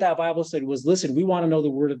everybody at that Bible study was, listen, we want to know the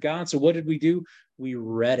Word of God. So what did we do? We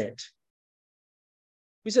read it.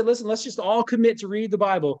 We said, listen, let's just all commit to read the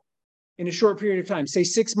Bible in a short period of time, say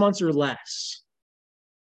 6 months or less.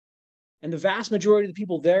 And the vast majority of the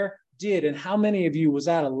people there did. And how many of you was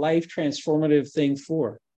that a life transformative thing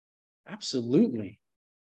for? Absolutely.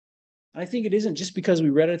 I think it isn't just because we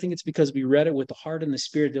read it. I think it's because we read it with the heart and the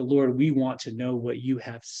spirit that, Lord, we want to know what you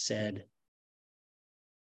have said.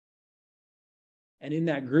 And in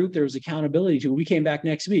that group, there was accountability to it. We came back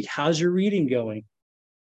next week. How's your reading going?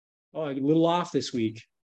 Oh, a little off this week.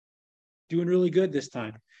 Doing really good this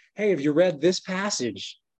time. Hey, have you read this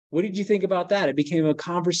passage? What did you think about that? It became a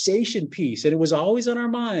conversation piece, and it was always on our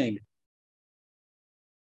mind.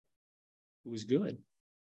 It was good.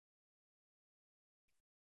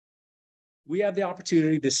 We have the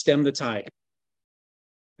opportunity to stem the tide.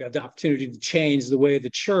 We have the opportunity to change the way the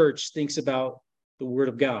church thinks about the Word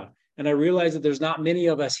of God. And I realize that there's not many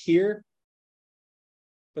of us here,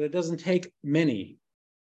 but it doesn't take many.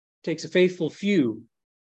 It takes a faithful few.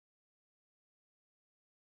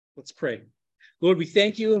 Let's pray. Lord, we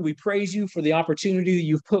thank you and we praise you for the opportunity that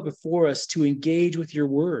you've put before us to engage with your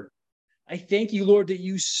word. I thank you, Lord, that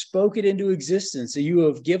you spoke it into existence, that you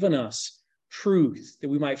have given us truth that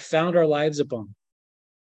we might found our lives upon.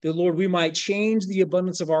 That, Lord, we might change the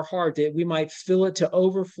abundance of our heart, that we might fill it to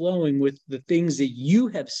overflowing with the things that you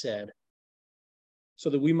have said, so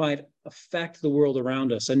that we might affect the world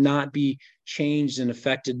around us and not be changed and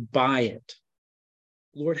affected by it.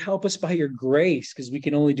 Lord, help us by your grace, because we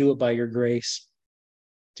can only do it by your grace,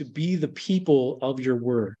 to be the people of your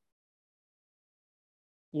word.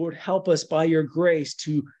 Lord, help us by your grace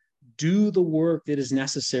to do the work that is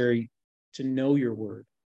necessary to know your word.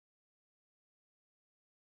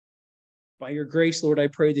 By your grace, Lord, I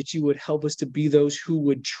pray that you would help us to be those who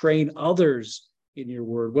would train others in your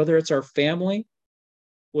word, whether it's our family,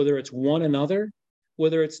 whether it's one another,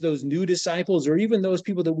 whether it's those new disciples, or even those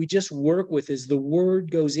people that we just work with. As the word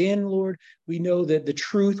goes in, Lord, we know that the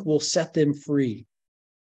truth will set them free.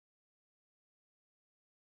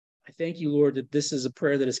 I thank you, Lord, that this is a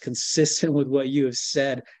prayer that is consistent with what you have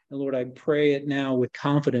said. And Lord, I pray it now with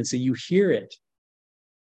confidence that you hear it.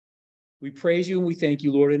 We praise you and we thank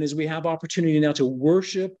you, Lord. And as we have opportunity now to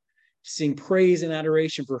worship, sing praise and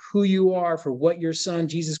adoration for who you are, for what your Son,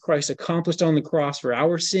 Jesus Christ, accomplished on the cross for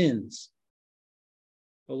our sins,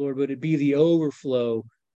 oh Lord, would it be the overflow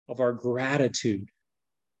of our gratitude.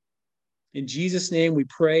 In Jesus' name we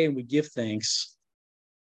pray and we give thanks.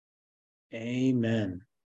 Amen.